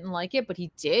if he didn't like it, but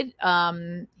he did.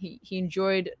 He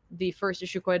enjoyed the first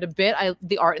issue quite a bit.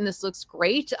 The art in this looks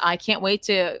great. I can't wait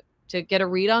to get a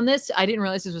read on this. I didn't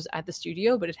realize this was at the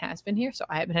studio, but it has been here, so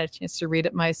I haven't had a chance to read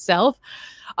it myself.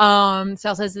 Sal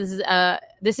says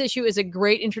this issue is a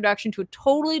great introduction to a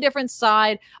totally different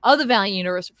side of the Valiant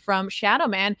universe from Shadow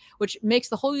Man, which makes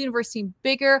the whole universe seem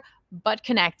bigger but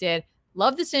connected.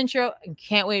 Love this intro and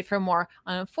can't wait for more.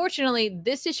 Unfortunately,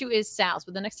 this issue is Sal's,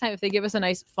 but the next time if they give us a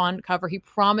nice fun cover, he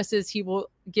promises he will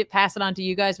pass it on to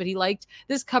you guys, but he liked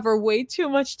this cover way too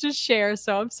much to share.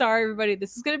 So I'm sorry, everybody.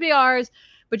 This is going to be ours,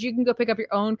 but you can go pick up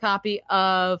your own copy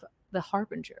of The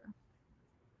Harbinger.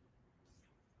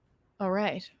 All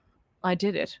right. I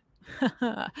did it.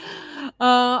 All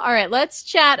right. Let's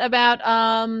chat about,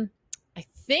 I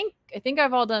think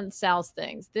I've all done Sal's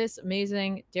things. This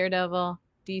amazing Daredevil,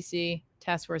 DC,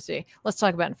 Task Force Z. Let's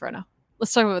talk about Inferno.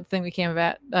 Let's talk about the thing we came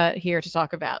about here to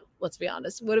talk about. Let's be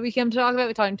honest. What do we come to talk about?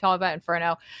 We're talking about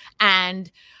Inferno.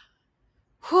 And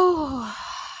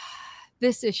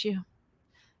this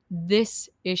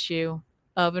issue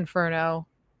of Inferno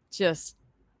just,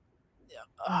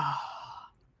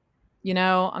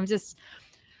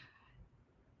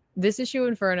 this issue of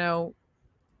Inferno,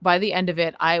 by the end of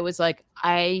it, I was like,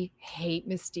 I hate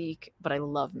Mystique, but I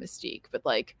love Mystique. But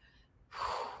like,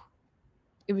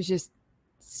 it was just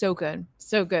so good.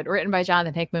 Written by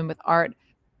Jonathan Hickman with art,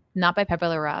 not by Pepe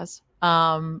Larraz,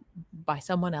 by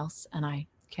someone else, and I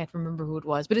can't remember who it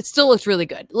was, but it still looked really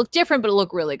good. It looked different, but it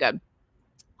looked really good.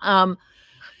 Here's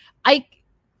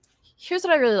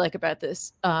what I really like about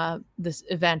this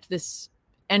event, this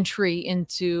entry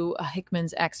into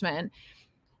Hickman's X-Men.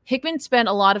 Hickman spent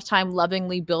a lot of time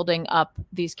lovingly building up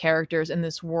these characters in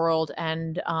this world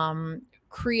and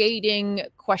creating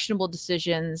questionable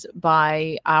decisions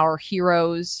by our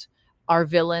heroes, our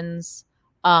villains,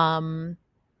 kind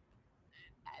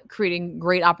creating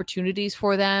great opportunities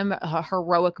for them,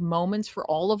 heroic moments for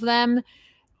all of them,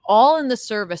 all in the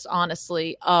service,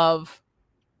 honestly, of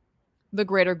the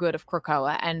greater good of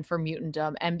Krakoa and for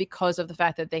mutantdom, and because of the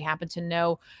fact that they happen to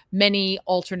know many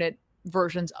alternate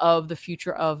versions of the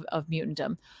future of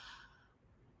mutantdom.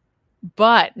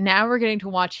 But now we're getting to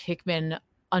watch Hickman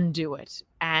undo it,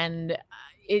 and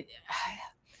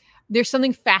there's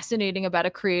something fascinating about a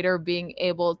creator being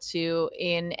able to,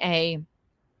 in a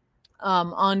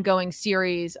ongoing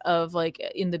series of like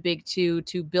in the big two,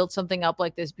 to build something up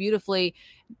like this beautifully,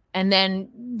 and then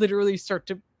literally start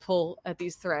to pull at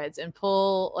these threads and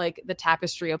pull like the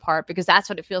tapestry apart, because that's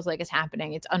what it feels like is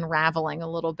happening. It's unraveling a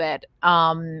little bit,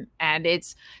 and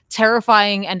it's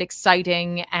terrifying and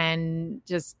exciting and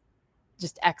just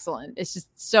excellent. It's just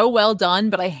so well done,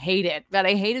 but I hate it. But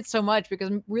I hate it so much because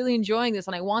I'm really enjoying this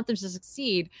and I want them to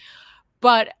succeed.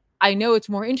 But I know it's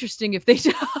more interesting if they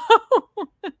don't.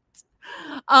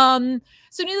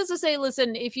 So needless to say,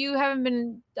 listen, if you haven't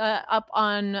been up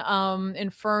on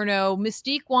Inferno,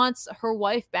 Mystique wants her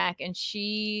wife back and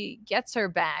she gets her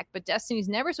back, but Destiny's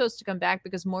never supposed to come back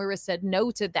because Moira said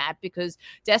no to that, because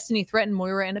Destiny threatened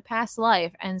Moira in a past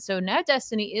life. And so now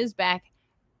Destiny is back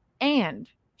and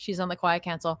she's on the Quiet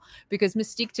Council because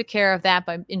Mystique took care of that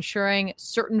by ensuring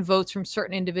certain votes from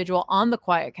certain individual on the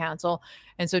Quiet Council.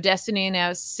 And so Destiny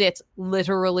now sits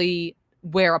literally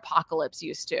where Apocalypse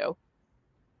used to.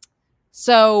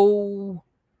 So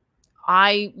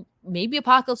maybe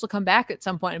Apocalypse will come back at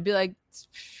some point and be like,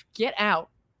 get out.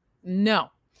 No.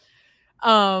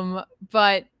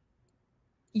 But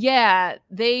yeah,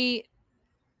 Xavier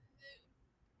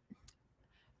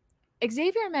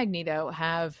and Magneto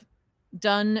have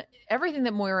done everything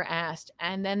that Moira asked,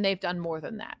 and then they've done more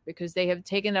than that because they have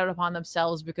taken it upon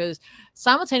themselves, because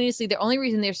simultaneously the only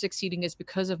reason they're succeeding is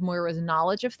because of Moira's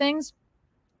knowledge of things.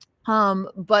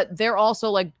 But they're also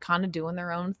like kind of doing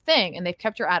their own thing, and they've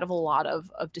kept her out of a lot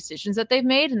of decisions that they've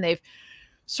made, and they've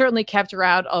certainly kept her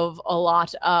out of a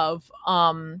lot of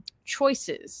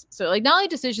choices. So like not only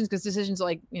decisions, because decisions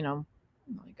like, you know,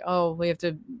 like, oh, we have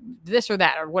to this or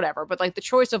that or whatever, but like the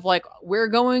choice of like, we're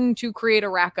going to create a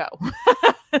Racco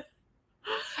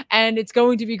and it's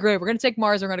going to be great. We're going to take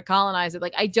Mars. We're going to colonize it.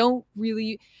 Like, I don't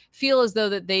really feel as though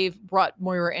that they've brought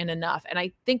Moira in enough. And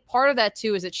I think part of that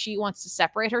too is that she wants to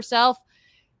separate herself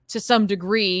to some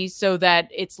degree so that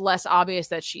it's less obvious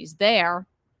that she's there,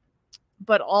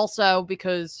 but also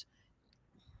because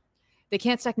they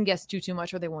can't second guess too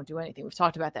much or they won't do anything. We've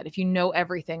talked about that. If you know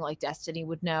everything like Destiny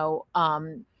would know,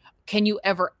 can you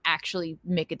ever actually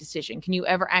make a decision? Can you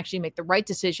ever actually make the right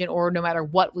decision? Or no matter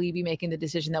what, will you be making the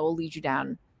decision that will lead you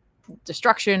down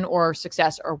destruction or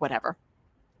success or whatever?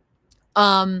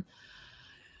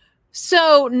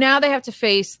 So now they have to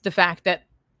face the fact that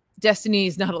Destiny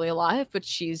is not only alive, but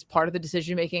she's part of the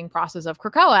decision-making process of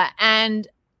Krakoa. And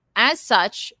as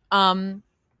such,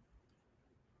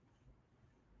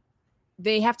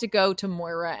 they have to go to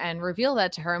Moira and reveal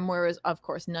that to her. And Moira is, of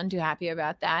course, none too happy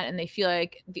about that. And they feel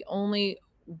like the only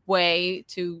way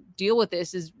to deal with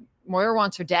this is Moira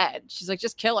wants her dead. She's like,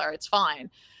 just kill her. It's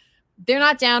fine. They're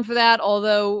not down for that.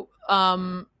 Although,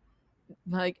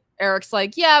 like Eric's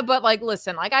like, yeah, but like,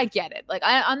 listen, like, I get it. Like,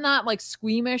 I'm not like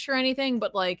squeamish or anything,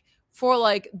 but like for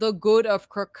like the good of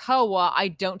Krakoa, I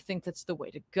don't think that's the way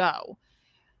to go.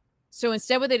 So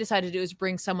instead, what they decided to do is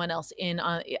bring someone else in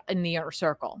the Inner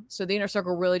Circle. So the Inner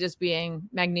Circle really just being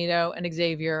Magneto and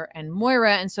Xavier and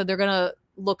Moira. And so they're going to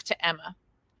look to Emma.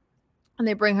 And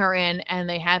they bring her in and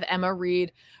they have Emma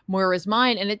read Moira's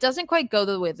mind. And it doesn't quite go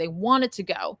the way they want it to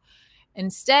go.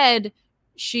 Instead,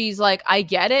 she's like, I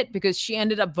get it, because she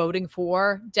ended up voting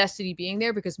for Destiny being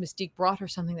there because Mystique brought her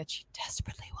something that she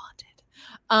desperately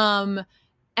wanted.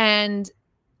 And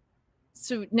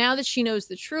so now that she knows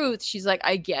the truth, she's like,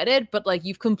 I get it, but like,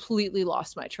 you've completely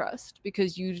lost my trust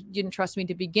because you didn't trust me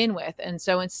to begin with. And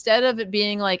so instead of it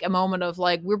being like a moment of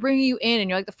like, we're bringing you in and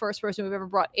you're like the first person we've ever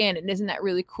brought in, and isn't that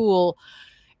really cool?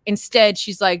 Instead,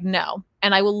 she's like, no,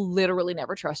 and I will literally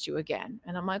never trust you again.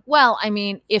 And I'm like, well, I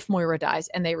mean, if Moira dies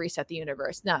and they reset the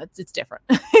universe, no, it's different.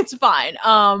 It's fine.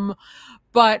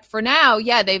 But for now,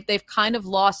 yeah, they've kind of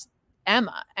lost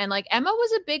Emma, and like Emma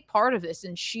was a big part of this,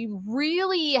 and she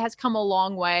really has come a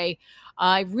long way.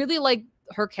 I really like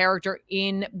her character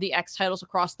in the X titles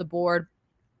across the board.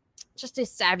 Just a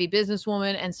savvy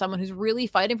businesswoman and someone who's really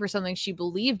fighting for something she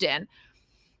believed in.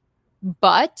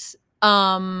 But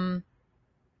now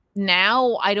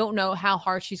I don't know how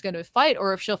hard she's going to fight,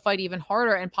 or if she'll fight even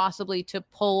harder and possibly to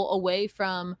pull away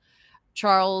from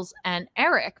Charles and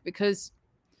Eric, because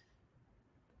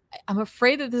I'm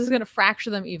afraid that this is going to fracture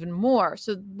them even more.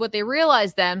 So what they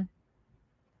realize then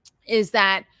is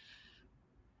that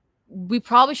we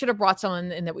probably should have brought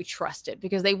someone in that we trusted,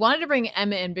 because they wanted to bring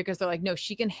Emma in because they're like, no,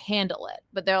 she can handle it.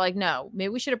 But they're like, no, maybe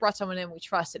we should have brought someone in we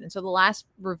trusted. And so the last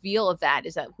reveal of that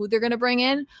is that who they're going to bring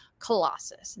in,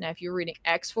 Colossus. Now, if you're reading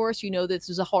X-Force, you know this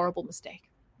was a horrible mistake.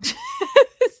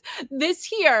 This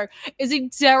here is a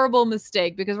terrible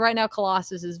mistake, because right now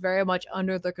Colossus is very much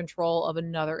under the control of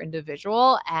another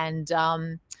individual. And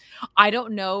I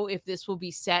don't know if this will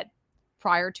be set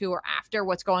prior to or after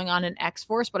what's going on in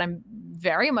X-Force, but I'm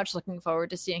very much looking forward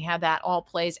to seeing how that all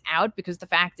plays out, because the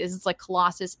fact is, it's like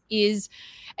Colossus is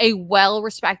a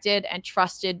well-respected and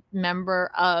trusted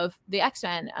member of the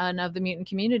X-Men and of the mutant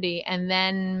community. And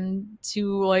then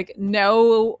to like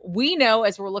we know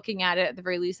as we're looking at it at the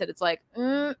very least that it's like,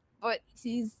 but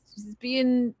he's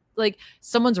being like,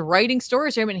 someone's writing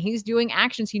stories to him and he's doing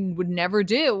actions he would never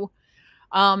do.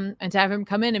 And to have him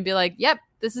come in and be like, yep,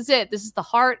 this is it. This is the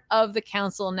heart of the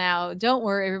council now. Don't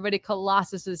worry, everybody.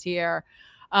 Colossus is here.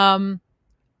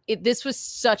 This was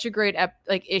such a great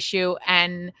issue,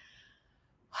 and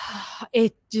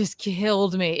it just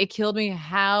killed me. It killed me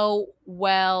how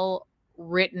well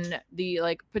written the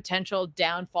like potential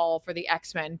downfall for the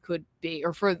X-Men could be,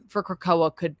 or for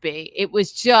Krakoa could be. It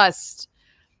was just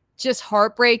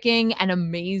heartbreaking and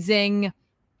amazing.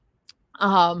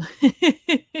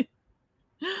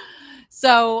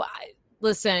 So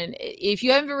listen, if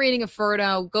you haven't been reading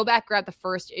Inferno, go back, grab the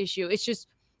first issue. It's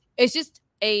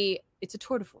a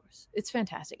tour de force. It's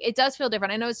fantastic. It does feel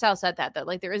different. I know Sal said that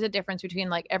like there is a difference between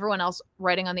like everyone else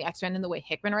writing on the X-Men and the way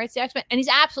Hickman writes the X-Men. And he's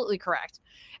absolutely correct.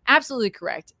 Absolutely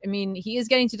correct. I mean, he is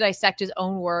getting to dissect his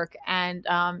own work, and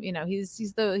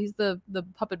he's the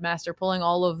puppet master pulling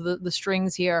all of the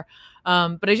strings here.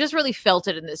 But I just really felt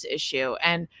it in this issue.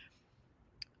 And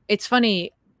it's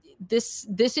funny, this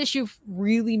issue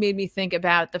really made me think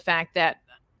about the fact that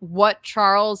what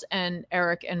Charles and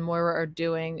Eric and Moira are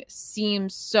doing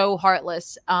seems so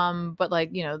heartless, but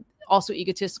like, also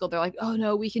egotistical. They're like, oh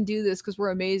no, we can do this because we're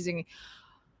amazing.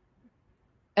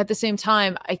 At the same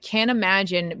time, I can't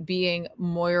imagine being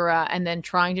Moira and then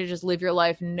trying to just live your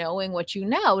life knowing what you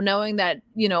know, knowing that,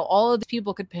 all of these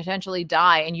people could potentially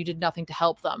die and you did nothing to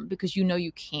help them because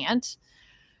you can't.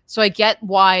 So I get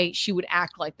why she would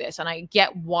act like this, and I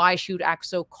get why she would act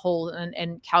so cold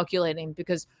and calculating,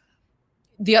 because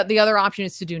the other option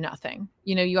is to do nothing.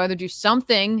 You either do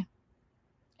something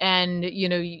and,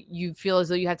 you feel as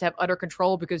though you have to have utter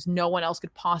control because no one else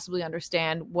could possibly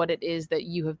understand what it is that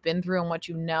you have been through and what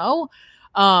you know.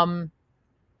 And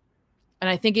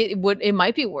I think it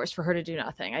might be worse for her to do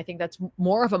nothing. I think that's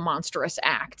more of a monstrous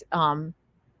act.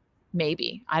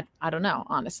 Maybe. I don't know,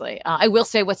 honestly. I will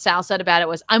say what Sal said about it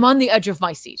was, I'm on the edge of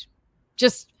my seat.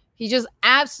 He just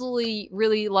absolutely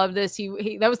really loved this.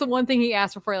 He that was the one thing he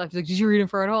asked before he left. He's like, did you read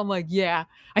Inferno? I'm like, yeah,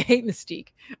 I hate Mystique.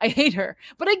 I hate her.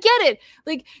 But I get it.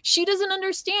 Like, she doesn't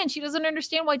understand. She doesn't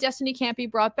understand why Destiny can't be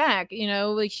brought back.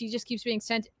 Like, she just keeps being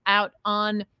sent out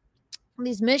on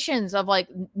these missions of like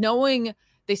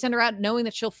they send her out knowing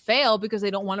that she'll fail because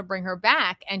they don't want to bring her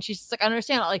back. And she's just like, I don't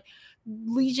understand. Like,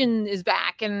 Legion is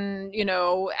back, and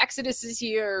Exodus is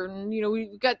here, and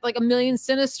we got like 1 million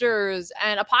Sinisters,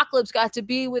 and Apocalypse got to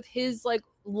be with his like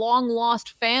long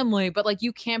lost family, but like,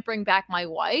 you can't bring back my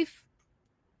wife.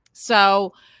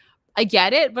 So I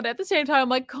get it, but at the same time, I'm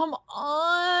like, come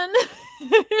on.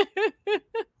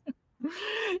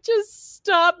 Just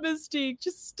stop, Mystique.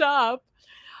 Just stop.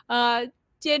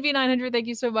 DNV900, thank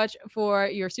you so much for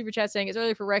your super chat saying it's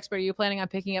early for Rex, but are you planning on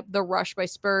picking up The Rush by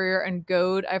Spurrier and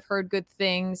Goad? I've heard good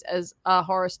things as a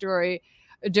horror story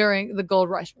during the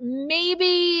Gold Rush.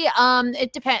 Maybe.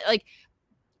 It depends. Like,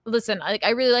 listen,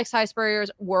 I really like Cy Spurrier's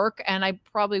work, and I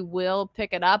probably will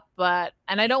pick it up,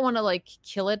 and I don't want to like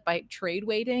kill it by trade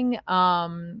waiting.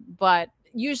 But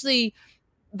usually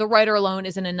the writer alone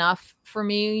isn't enough for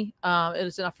me. It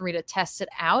is enough for me to test it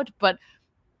out, but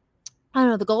I don't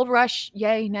know, the Gold Rush,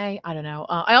 yay, nay, I don't know.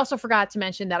 I also forgot to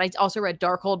mention that I also read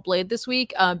Darkhold Blade this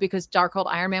week because Darkhold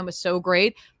Iron Man was so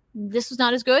great. This was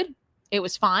not as good. It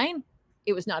was fine.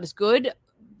 It was not as good.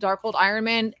 Darkhold Iron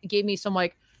Man gave me some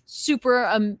like super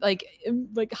like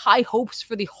high hopes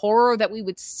for the horror that we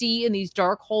would see in these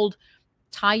Darkhold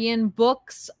tie-in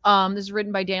books. This is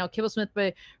written by Daniel Kibblesmith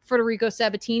by Federico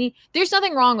Sabatini. There's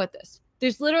nothing wrong with this.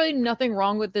 There's literally nothing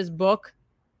wrong with this book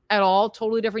at all.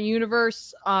 Totally different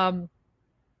universe.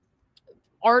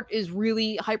 Art is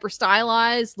really hyper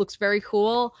stylized, looks very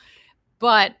cool,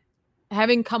 but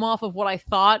having come off of what I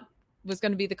thought was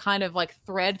going to be the kind of like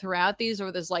thread throughout these,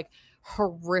 or this like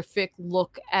horrific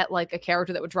look at like a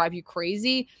character that would drive you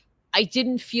crazy, I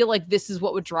didn't feel like this is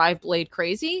what would drive Blade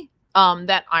crazy.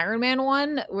 That Iron Man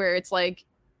one where it's like,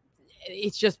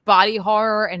 it's just body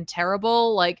horror and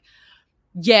terrible. Like,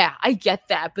 Yeah, I get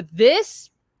that. But this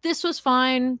was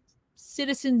fine.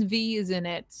 Citizen V is in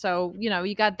it. So,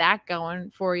 you got that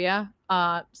going for you.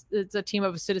 It's a team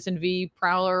of Citizen V,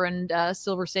 Prowler, and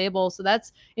Silver Sable. So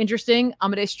that's interesting.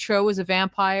 Amadeus Cho is a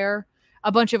vampire.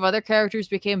 A bunch of other characters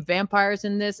became vampires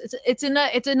in this.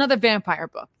 It's another vampire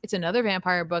book. It's another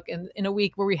vampire book in a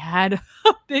week where we had a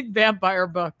big vampire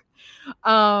book.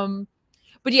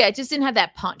 But yeah, it just didn't have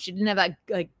that punch. It didn't have that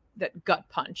that gut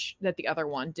punch that the other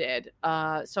one did.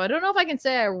 So I don't know if I can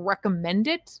say I recommend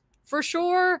it for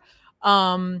sure.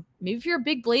 Maybe if you're a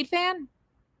big Blade fan,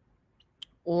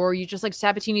 or you just like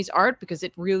Sabatini's art because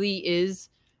it really is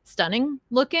stunning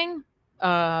looking.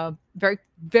 Very,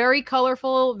 very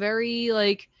colorful, very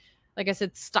like I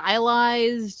said,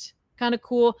 stylized, kind of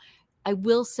cool. I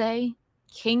will say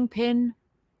Kingpin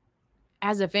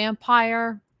as a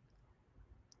vampire,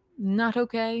 not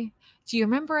okay. Do you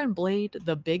remember in Blade,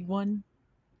 the big one?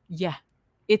 Yeah,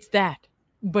 it's that,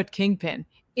 but Kingpin.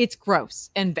 It's gross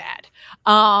and bad.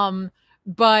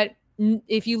 But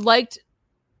if you liked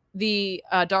the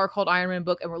Darkhold Iron Man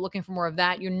book and we're looking for more of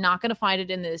that, you're not going to find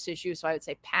it in this issue. So I would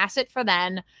say pass it for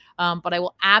then. But I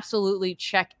will absolutely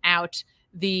check out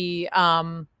the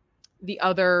other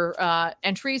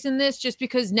entries in this, just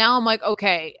because now I'm like,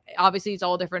 okay, obviously it's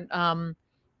all different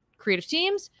creative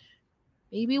teams.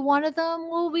 Maybe one of them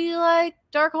will be like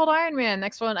Darkhold Iron Man.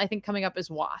 Next one, I think, coming up is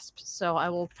Wasp. So I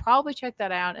will probably check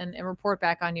that out and report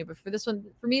back on you. But for this one,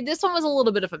 for me, this one was a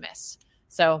little bit of a miss.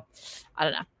 So I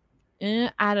don't know.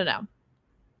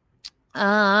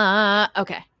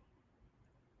 Okay.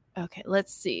 Okay,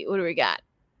 let's see. What do we got?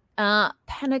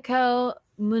 Panico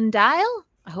Mundial?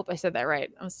 I hope I said that right.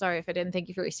 I'm sorry if I didn't. Thank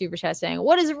you for your super chat saying,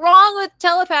 what is wrong with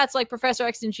telepaths like Professor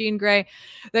X and Jean Grey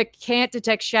that can't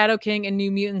detect Shadow King and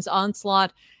New Mutants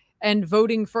Onslaught and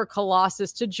voting for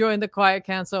Colossus to join the Quiet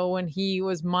Council when he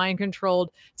was mind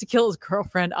controlled to kill his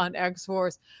girlfriend on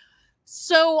X-Force?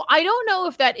 So I don't know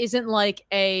if that isn't like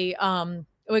a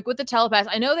like with the telepaths,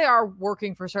 I know they are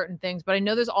working for certain things, but I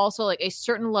know there's also like a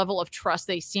certain level of trust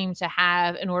they seem to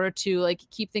have in order to like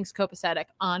keep things copacetic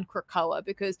on Krakoa.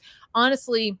 Because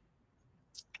honestly,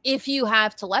 if you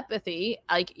have telepathy,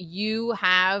 like you've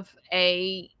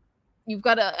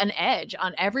got an edge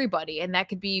on everybody, and that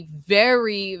could be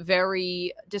very,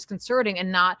 very disconcerting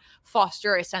and not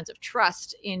foster a sense of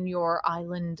trust in your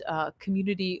island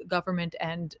community, government,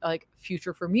 and like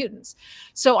future for mutants.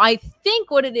 So I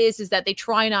think what it is that they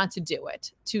try not to do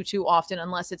it too often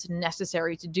unless it's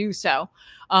necessary to do so.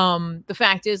 The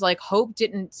fact is, like, Hope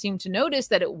didn't seem to notice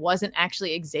that it wasn't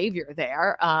actually Xavier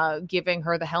there, giving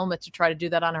her the helmet to try to do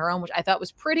that on her own, which I thought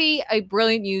was a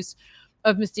brilliant use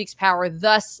of Mystique's power,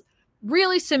 thus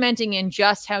really cementing in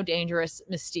just how dangerous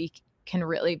Mystique can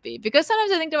really be. Because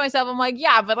sometimes I think to myself, I'm like,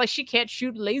 yeah, but like she can't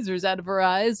shoot lasers out of her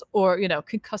eyes, or,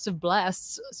 concussive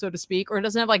blasts, so to speak, or it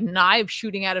doesn't have like knives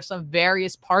shooting out of some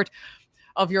various part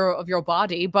of your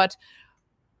body. But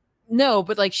no,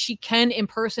 but like she can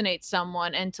impersonate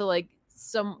someone, and to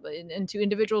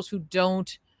individuals who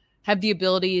don't have the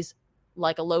abilities,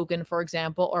 like a Logan, for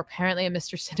example, or apparently a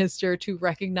Mr. Sinister, to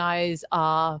recognize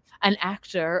an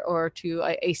actor or to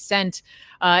a scent,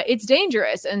 it's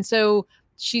dangerous. And so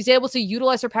she's able to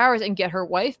utilize her powers and get her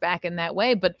wife back in that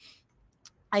way. But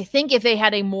I think if they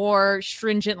had a more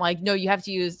stringent, like, no,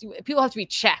 people have to be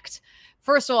checked.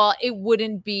 First of all, it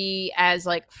wouldn't be as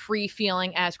like free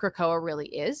feeling as Krakoa really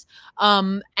is.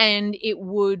 And it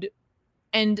would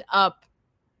end up,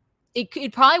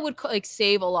 it probably would like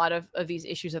save a lot of these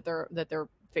issues that they're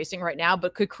facing right now,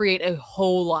 but could create a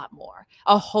whole lot more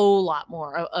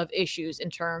of issues in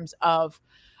terms of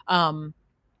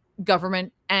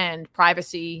government and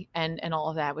privacy and all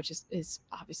of that, which is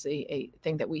obviously a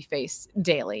thing that we face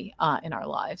daily in our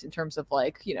lives in terms of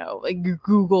like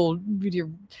Google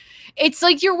video. It's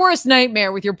like your worst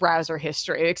nightmare with your browser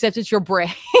history, except it's your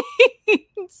brain.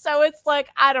 So it's like,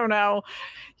 I don't know.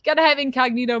 Gotta have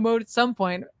incognito mode at some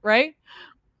point, right?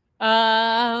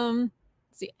 Let's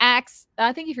see. Axe,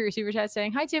 thank you for your super chat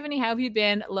saying, hi Tiffany, how have you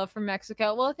been? Love from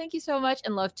Mexico. Well, thank you so much,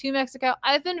 and love to Mexico.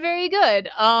 I've been very good.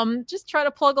 Just try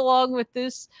to plug along with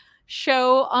this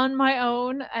show on my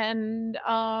own, and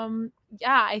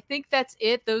yeah, I think that's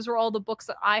it. Those were all the books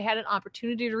that I had an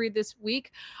opportunity to read this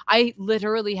week. I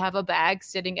literally have a bag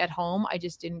sitting at home. I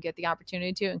just didn't get the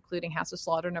opportunity to, including House of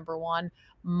Slaughter #1,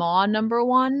 Maw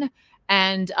 #1,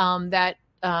 and that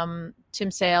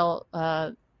Tim Sale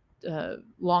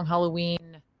Long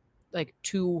Halloween like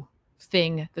 2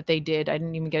 thing that they did. I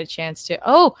didn't even get a chance to.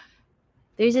 Oh,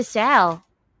 there's a Sal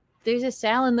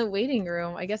in the waiting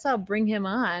room. I guess I'll bring him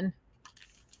on.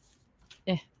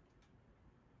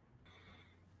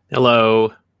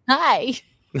 Hello. Hi.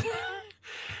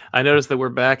 I noticed that we're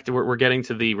back to we're getting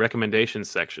to the recommendations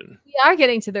section. We are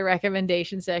getting to the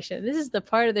recommendation section. This is the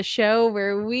part of the show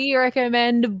where we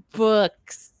recommend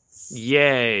books.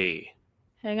 Yay.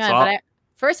 Hang on, So but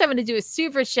first I'm going to do a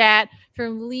super chat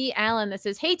from Lee Allen that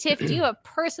says, "Hey Tiff, do you have a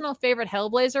personal favorite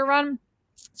Hellblazer run?"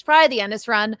 It's probably the Ennis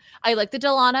run. I like the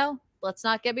Delano. Let's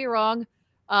not get me wrong.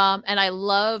 And I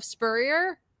love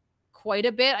Spurrier quite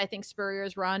a bit. I think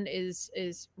Spurrier's run is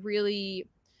really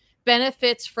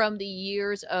benefits from the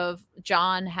years of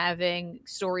John having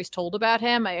stories told about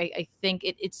him. I think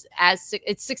it's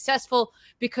successful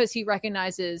because he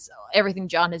recognizes everything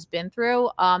John has been through.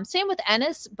 Same with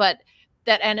Ennis, but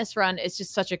that Ennis run is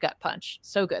just such a gut punch.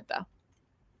 So good though.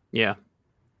 Yeah.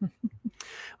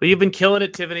 Well, you've been killing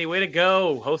it, Tiffany. Way to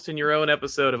go. Hosting your own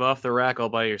episode of Off the Rack all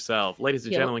by yourself. Ladies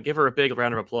and gentlemen, give her a big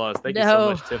round of applause. Thank you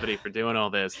so much, Tiffany, for doing all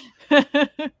this.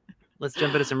 Let's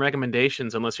jump into some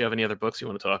recommendations, unless you have any other books you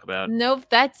want to talk about. Nope,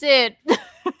 that's it.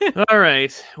 All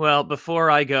right. Well,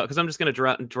 before I go, because I'm just going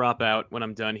to drop out when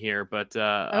I'm done here, but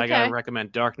I got to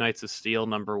recommend Dark Knights of Steel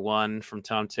 #1 from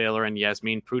Tom Taylor and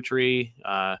Yasmin Putri.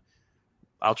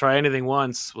 I'll try anything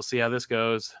once. We'll see how this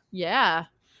goes. Yeah.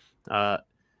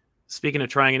 Speaking of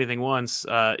trying anything once,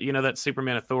 you know that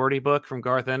Superman Authority book from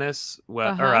Garth Ennis?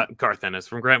 Well, Garth Ennis,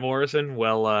 from Grant Morrison?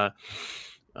 Well,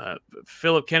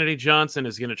 Philip Kennedy Johnson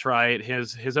is going to try it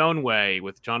his own way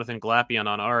with Jonathan Glapion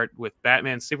on art with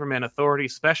Batman Superman Authority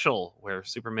Special, where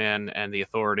Superman and the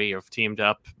Authority have teamed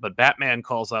up, but Batman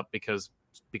calls up because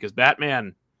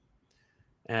Batman.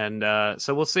 And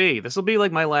so we'll see. This will be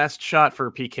like my last shot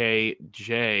for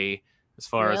PKJ as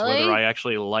far as whether I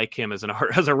actually like him as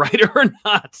a writer or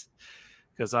not,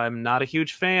 because I'm not a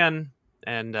huge fan.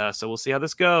 And so we'll see how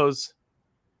this goes.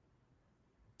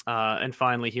 And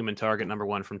finally, Human Target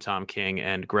 #1 from Tom King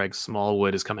and Greg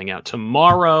Smallwood is coming out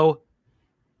tomorrow.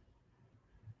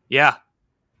 Yeah.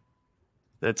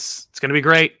 It's going to be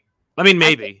great. I mean,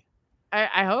 maybe.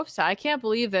 I hope so. I can't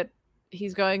believe that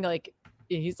he's going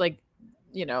he's like,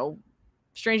 you know,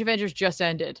 Strange Avengers just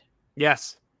ended.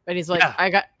 Yes. And he's like,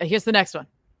 here's the next one.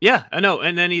 Yeah, I know.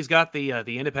 And then he's got the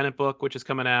independent book, which is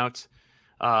coming out.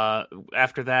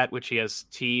 After that, which he has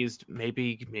teased,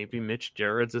 maybe Mitch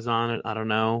Gerrits is on it. I don't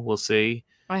know. We'll see.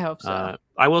 I hope so.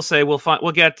 I will say we're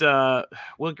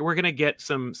gonna get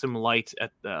some light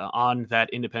on that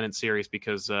independent series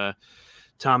because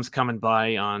Tom's coming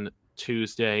by on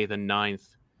Tuesday the 9th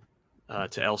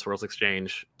to Elseworlds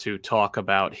Exchange to talk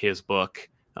about his book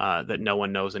that no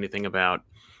one knows anything about,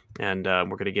 and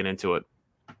we're gonna get into it.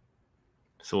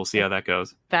 So we'll see how that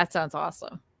goes. That sounds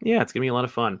awesome. Yeah, it's gonna be a lot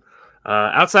of fun.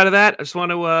 Outside of that, I just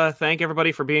want to thank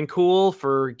everybody for being cool,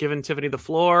 for giving Tiffany the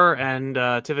floor, and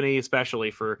Tiffany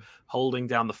especially for holding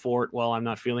down the fort while I'm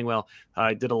not feeling well.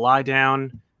 I did a lie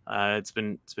down. It's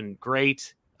been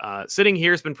great. Sitting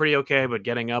here has been pretty okay, but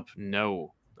getting up,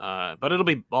 no. But it'll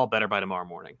be all better by tomorrow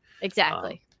morning.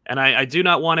 Exactly. And I do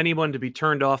not want anyone to be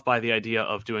turned off by the idea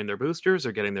of doing their boosters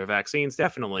or getting their vaccines.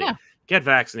 Definitely get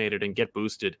vaccinated and get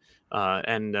boosted.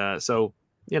 So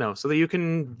that you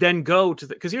can then go to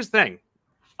because here's the thing.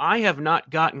 I have not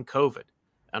gotten COVID,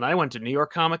 and I went to New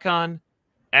York Comic Con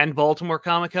and Baltimore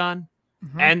Comic Con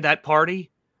and that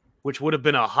party, which would have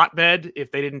been a hotbed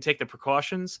if they didn't take the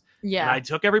precautions. Yeah. And I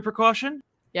took every precaution.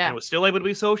 Yeah. And was still able to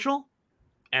be social.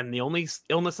 And the only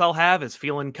illness I'll have is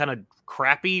feeling kind of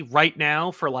crappy right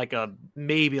now for like a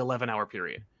maybe 11-hour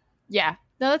period. Yeah.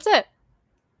 No, that's it.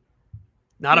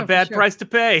 Not a bad price to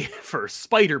pay for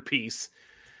Spider Piece.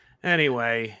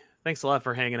 Anyway, thanks a lot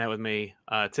for hanging out with me.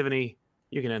 Tiffany,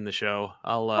 you can end the show.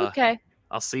 I'll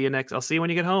see you I'll see you when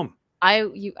you get home. I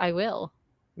will.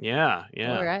 Yeah.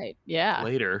 All right. Yeah.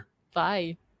 Later.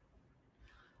 Bye.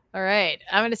 All right.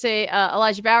 I'm going to say,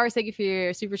 Elijah Bowers, thank you for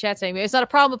your super chat saying, it's not a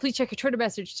problem, but please check your Twitter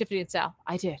message, Tiffany and Sal.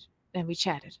 I did. And we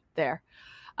chatted there.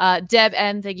 Deb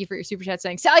N, thank you for your super chat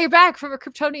saying, Sal, you're back from a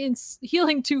Kryptonian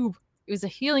healing tube. It was a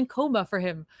healing coma for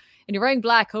him. And you're wearing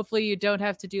black. Hopefully you don't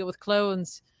have to deal with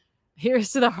clones.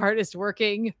 Here's to the hardest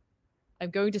working.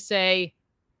 I'm going to say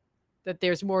that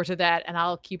there's more to that, and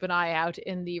I'll keep an eye out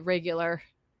in the regular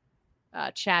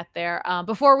chat there.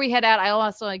 Before we head out, I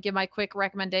also want to give my quick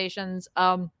recommendations.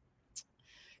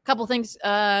 Couple things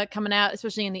coming out,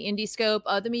 especially in the indie scope.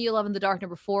 The Me You Love in the Dark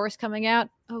 #4 is coming out.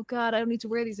 Oh God, I don't need to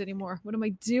wear these anymore. What am I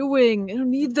doing? I don't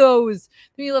need those.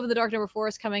 The Me You Love in the Dark #4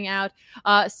 is coming out.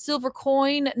 Silver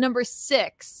Coin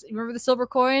 #6. Remember the Silver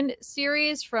Coin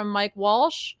series from Mike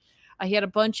Walsh? He had a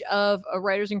bunch of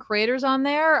writers and creators on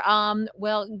there.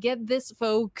 Well, get this,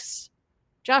 folks.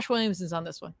 Josh Williamson's on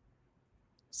this one.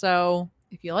 So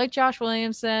if you like Josh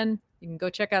Williamson, you can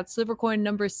go check out Silver Coin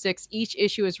 #6. Each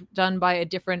issue is done by a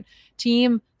different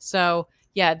team. So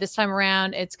yeah, this time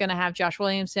around, it's going to have Josh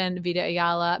Williamson, Vita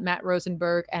Ayala, Matt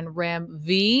Rosenberg, and Ram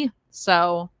V.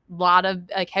 So a lot of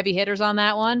like heavy hitters on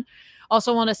that one.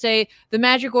 Also want to say the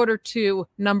Magic Order 2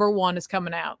 #1 is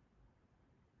coming out.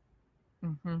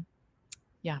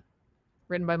 Yeah.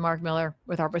 Written by Mark Miller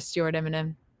with art by Stuart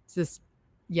Eminem.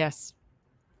 Yes.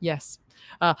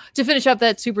 To finish up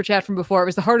that super chat from before, it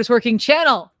was the hardest working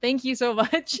channel. Thank you so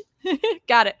much.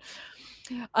 Got it.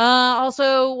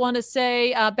 Also want to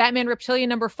say Batman Reptilian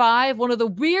 #5, one of the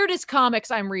weirdest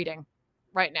comics I'm reading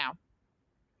right now.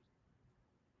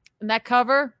 And that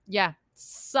cover, yeah,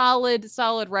 solid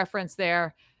reference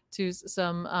there to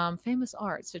some famous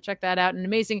art. So check that out. An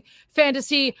amazing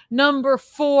fantasy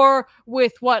 #4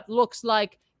 with what looks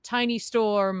like Tiny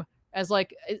Storm as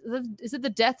like, is it the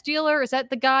Death Dealer? Is that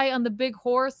the guy on the big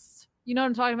horse? You know what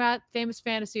I'm talking about? Famous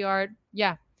fantasy art.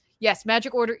 Yeah. Yes,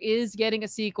 Magic Order is getting a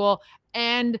sequel,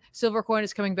 and Silver Coin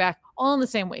is coming back all in the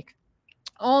same week.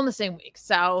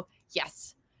 So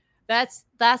yes, that's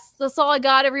all I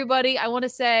got, everybody. I want to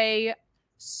say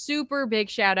super big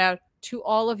shout out to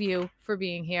all of you for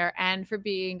being here and for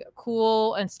being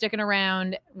cool and sticking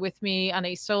around with me on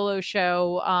a solo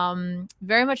show.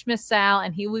 Very much miss Sal,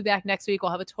 and he will be back next week.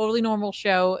 We'll have a totally normal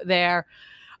show there.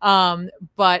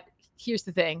 But here's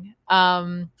the thing.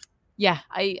 Yeah,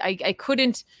 I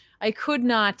could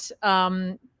not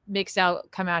make Sal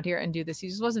come out here and do this. He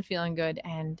just wasn't feeling good,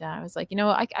 and I was like, you know,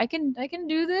 I can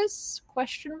do this? ?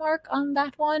 On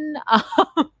that one.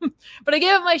 But I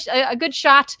gave it a good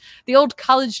shot, the old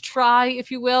college try,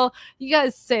 if you will. You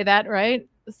guys say that, right?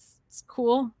 It's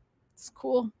cool.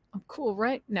 I'm cool,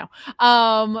 right? No.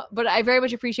 But I very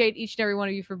much appreciate each and every one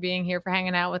of you for being here, for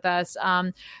hanging out with us.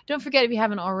 Don't forget, if you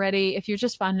haven't already, if you're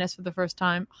just finding us for the first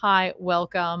time, hi,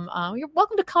 welcome. You're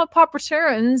welcome to Comic Pop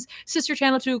Returns, sister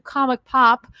channel to Comic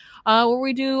Pop, where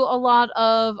we do a lot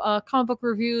of comic book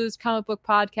reviews, comic book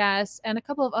podcasts, and a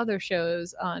couple of other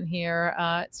shows on here.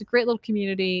 It's a great little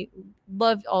community.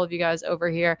 Love all of you guys over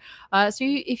here.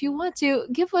 If you want to,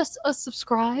 give us a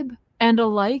subscribe and a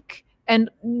like, and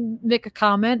make a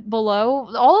comment below.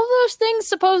 All of those things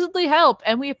supposedly help,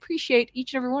 and we appreciate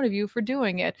each and every one of you for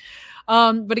doing it.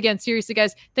 But again, seriously,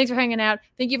 guys, thanks for hanging out.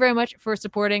 Thank you very much for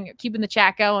supporting, keeping the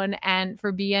chat going, and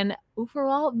for being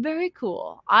overall very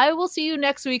cool. I will see you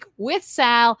next week with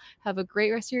Sal. Have a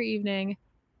great rest of your evening.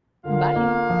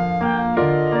 Bye.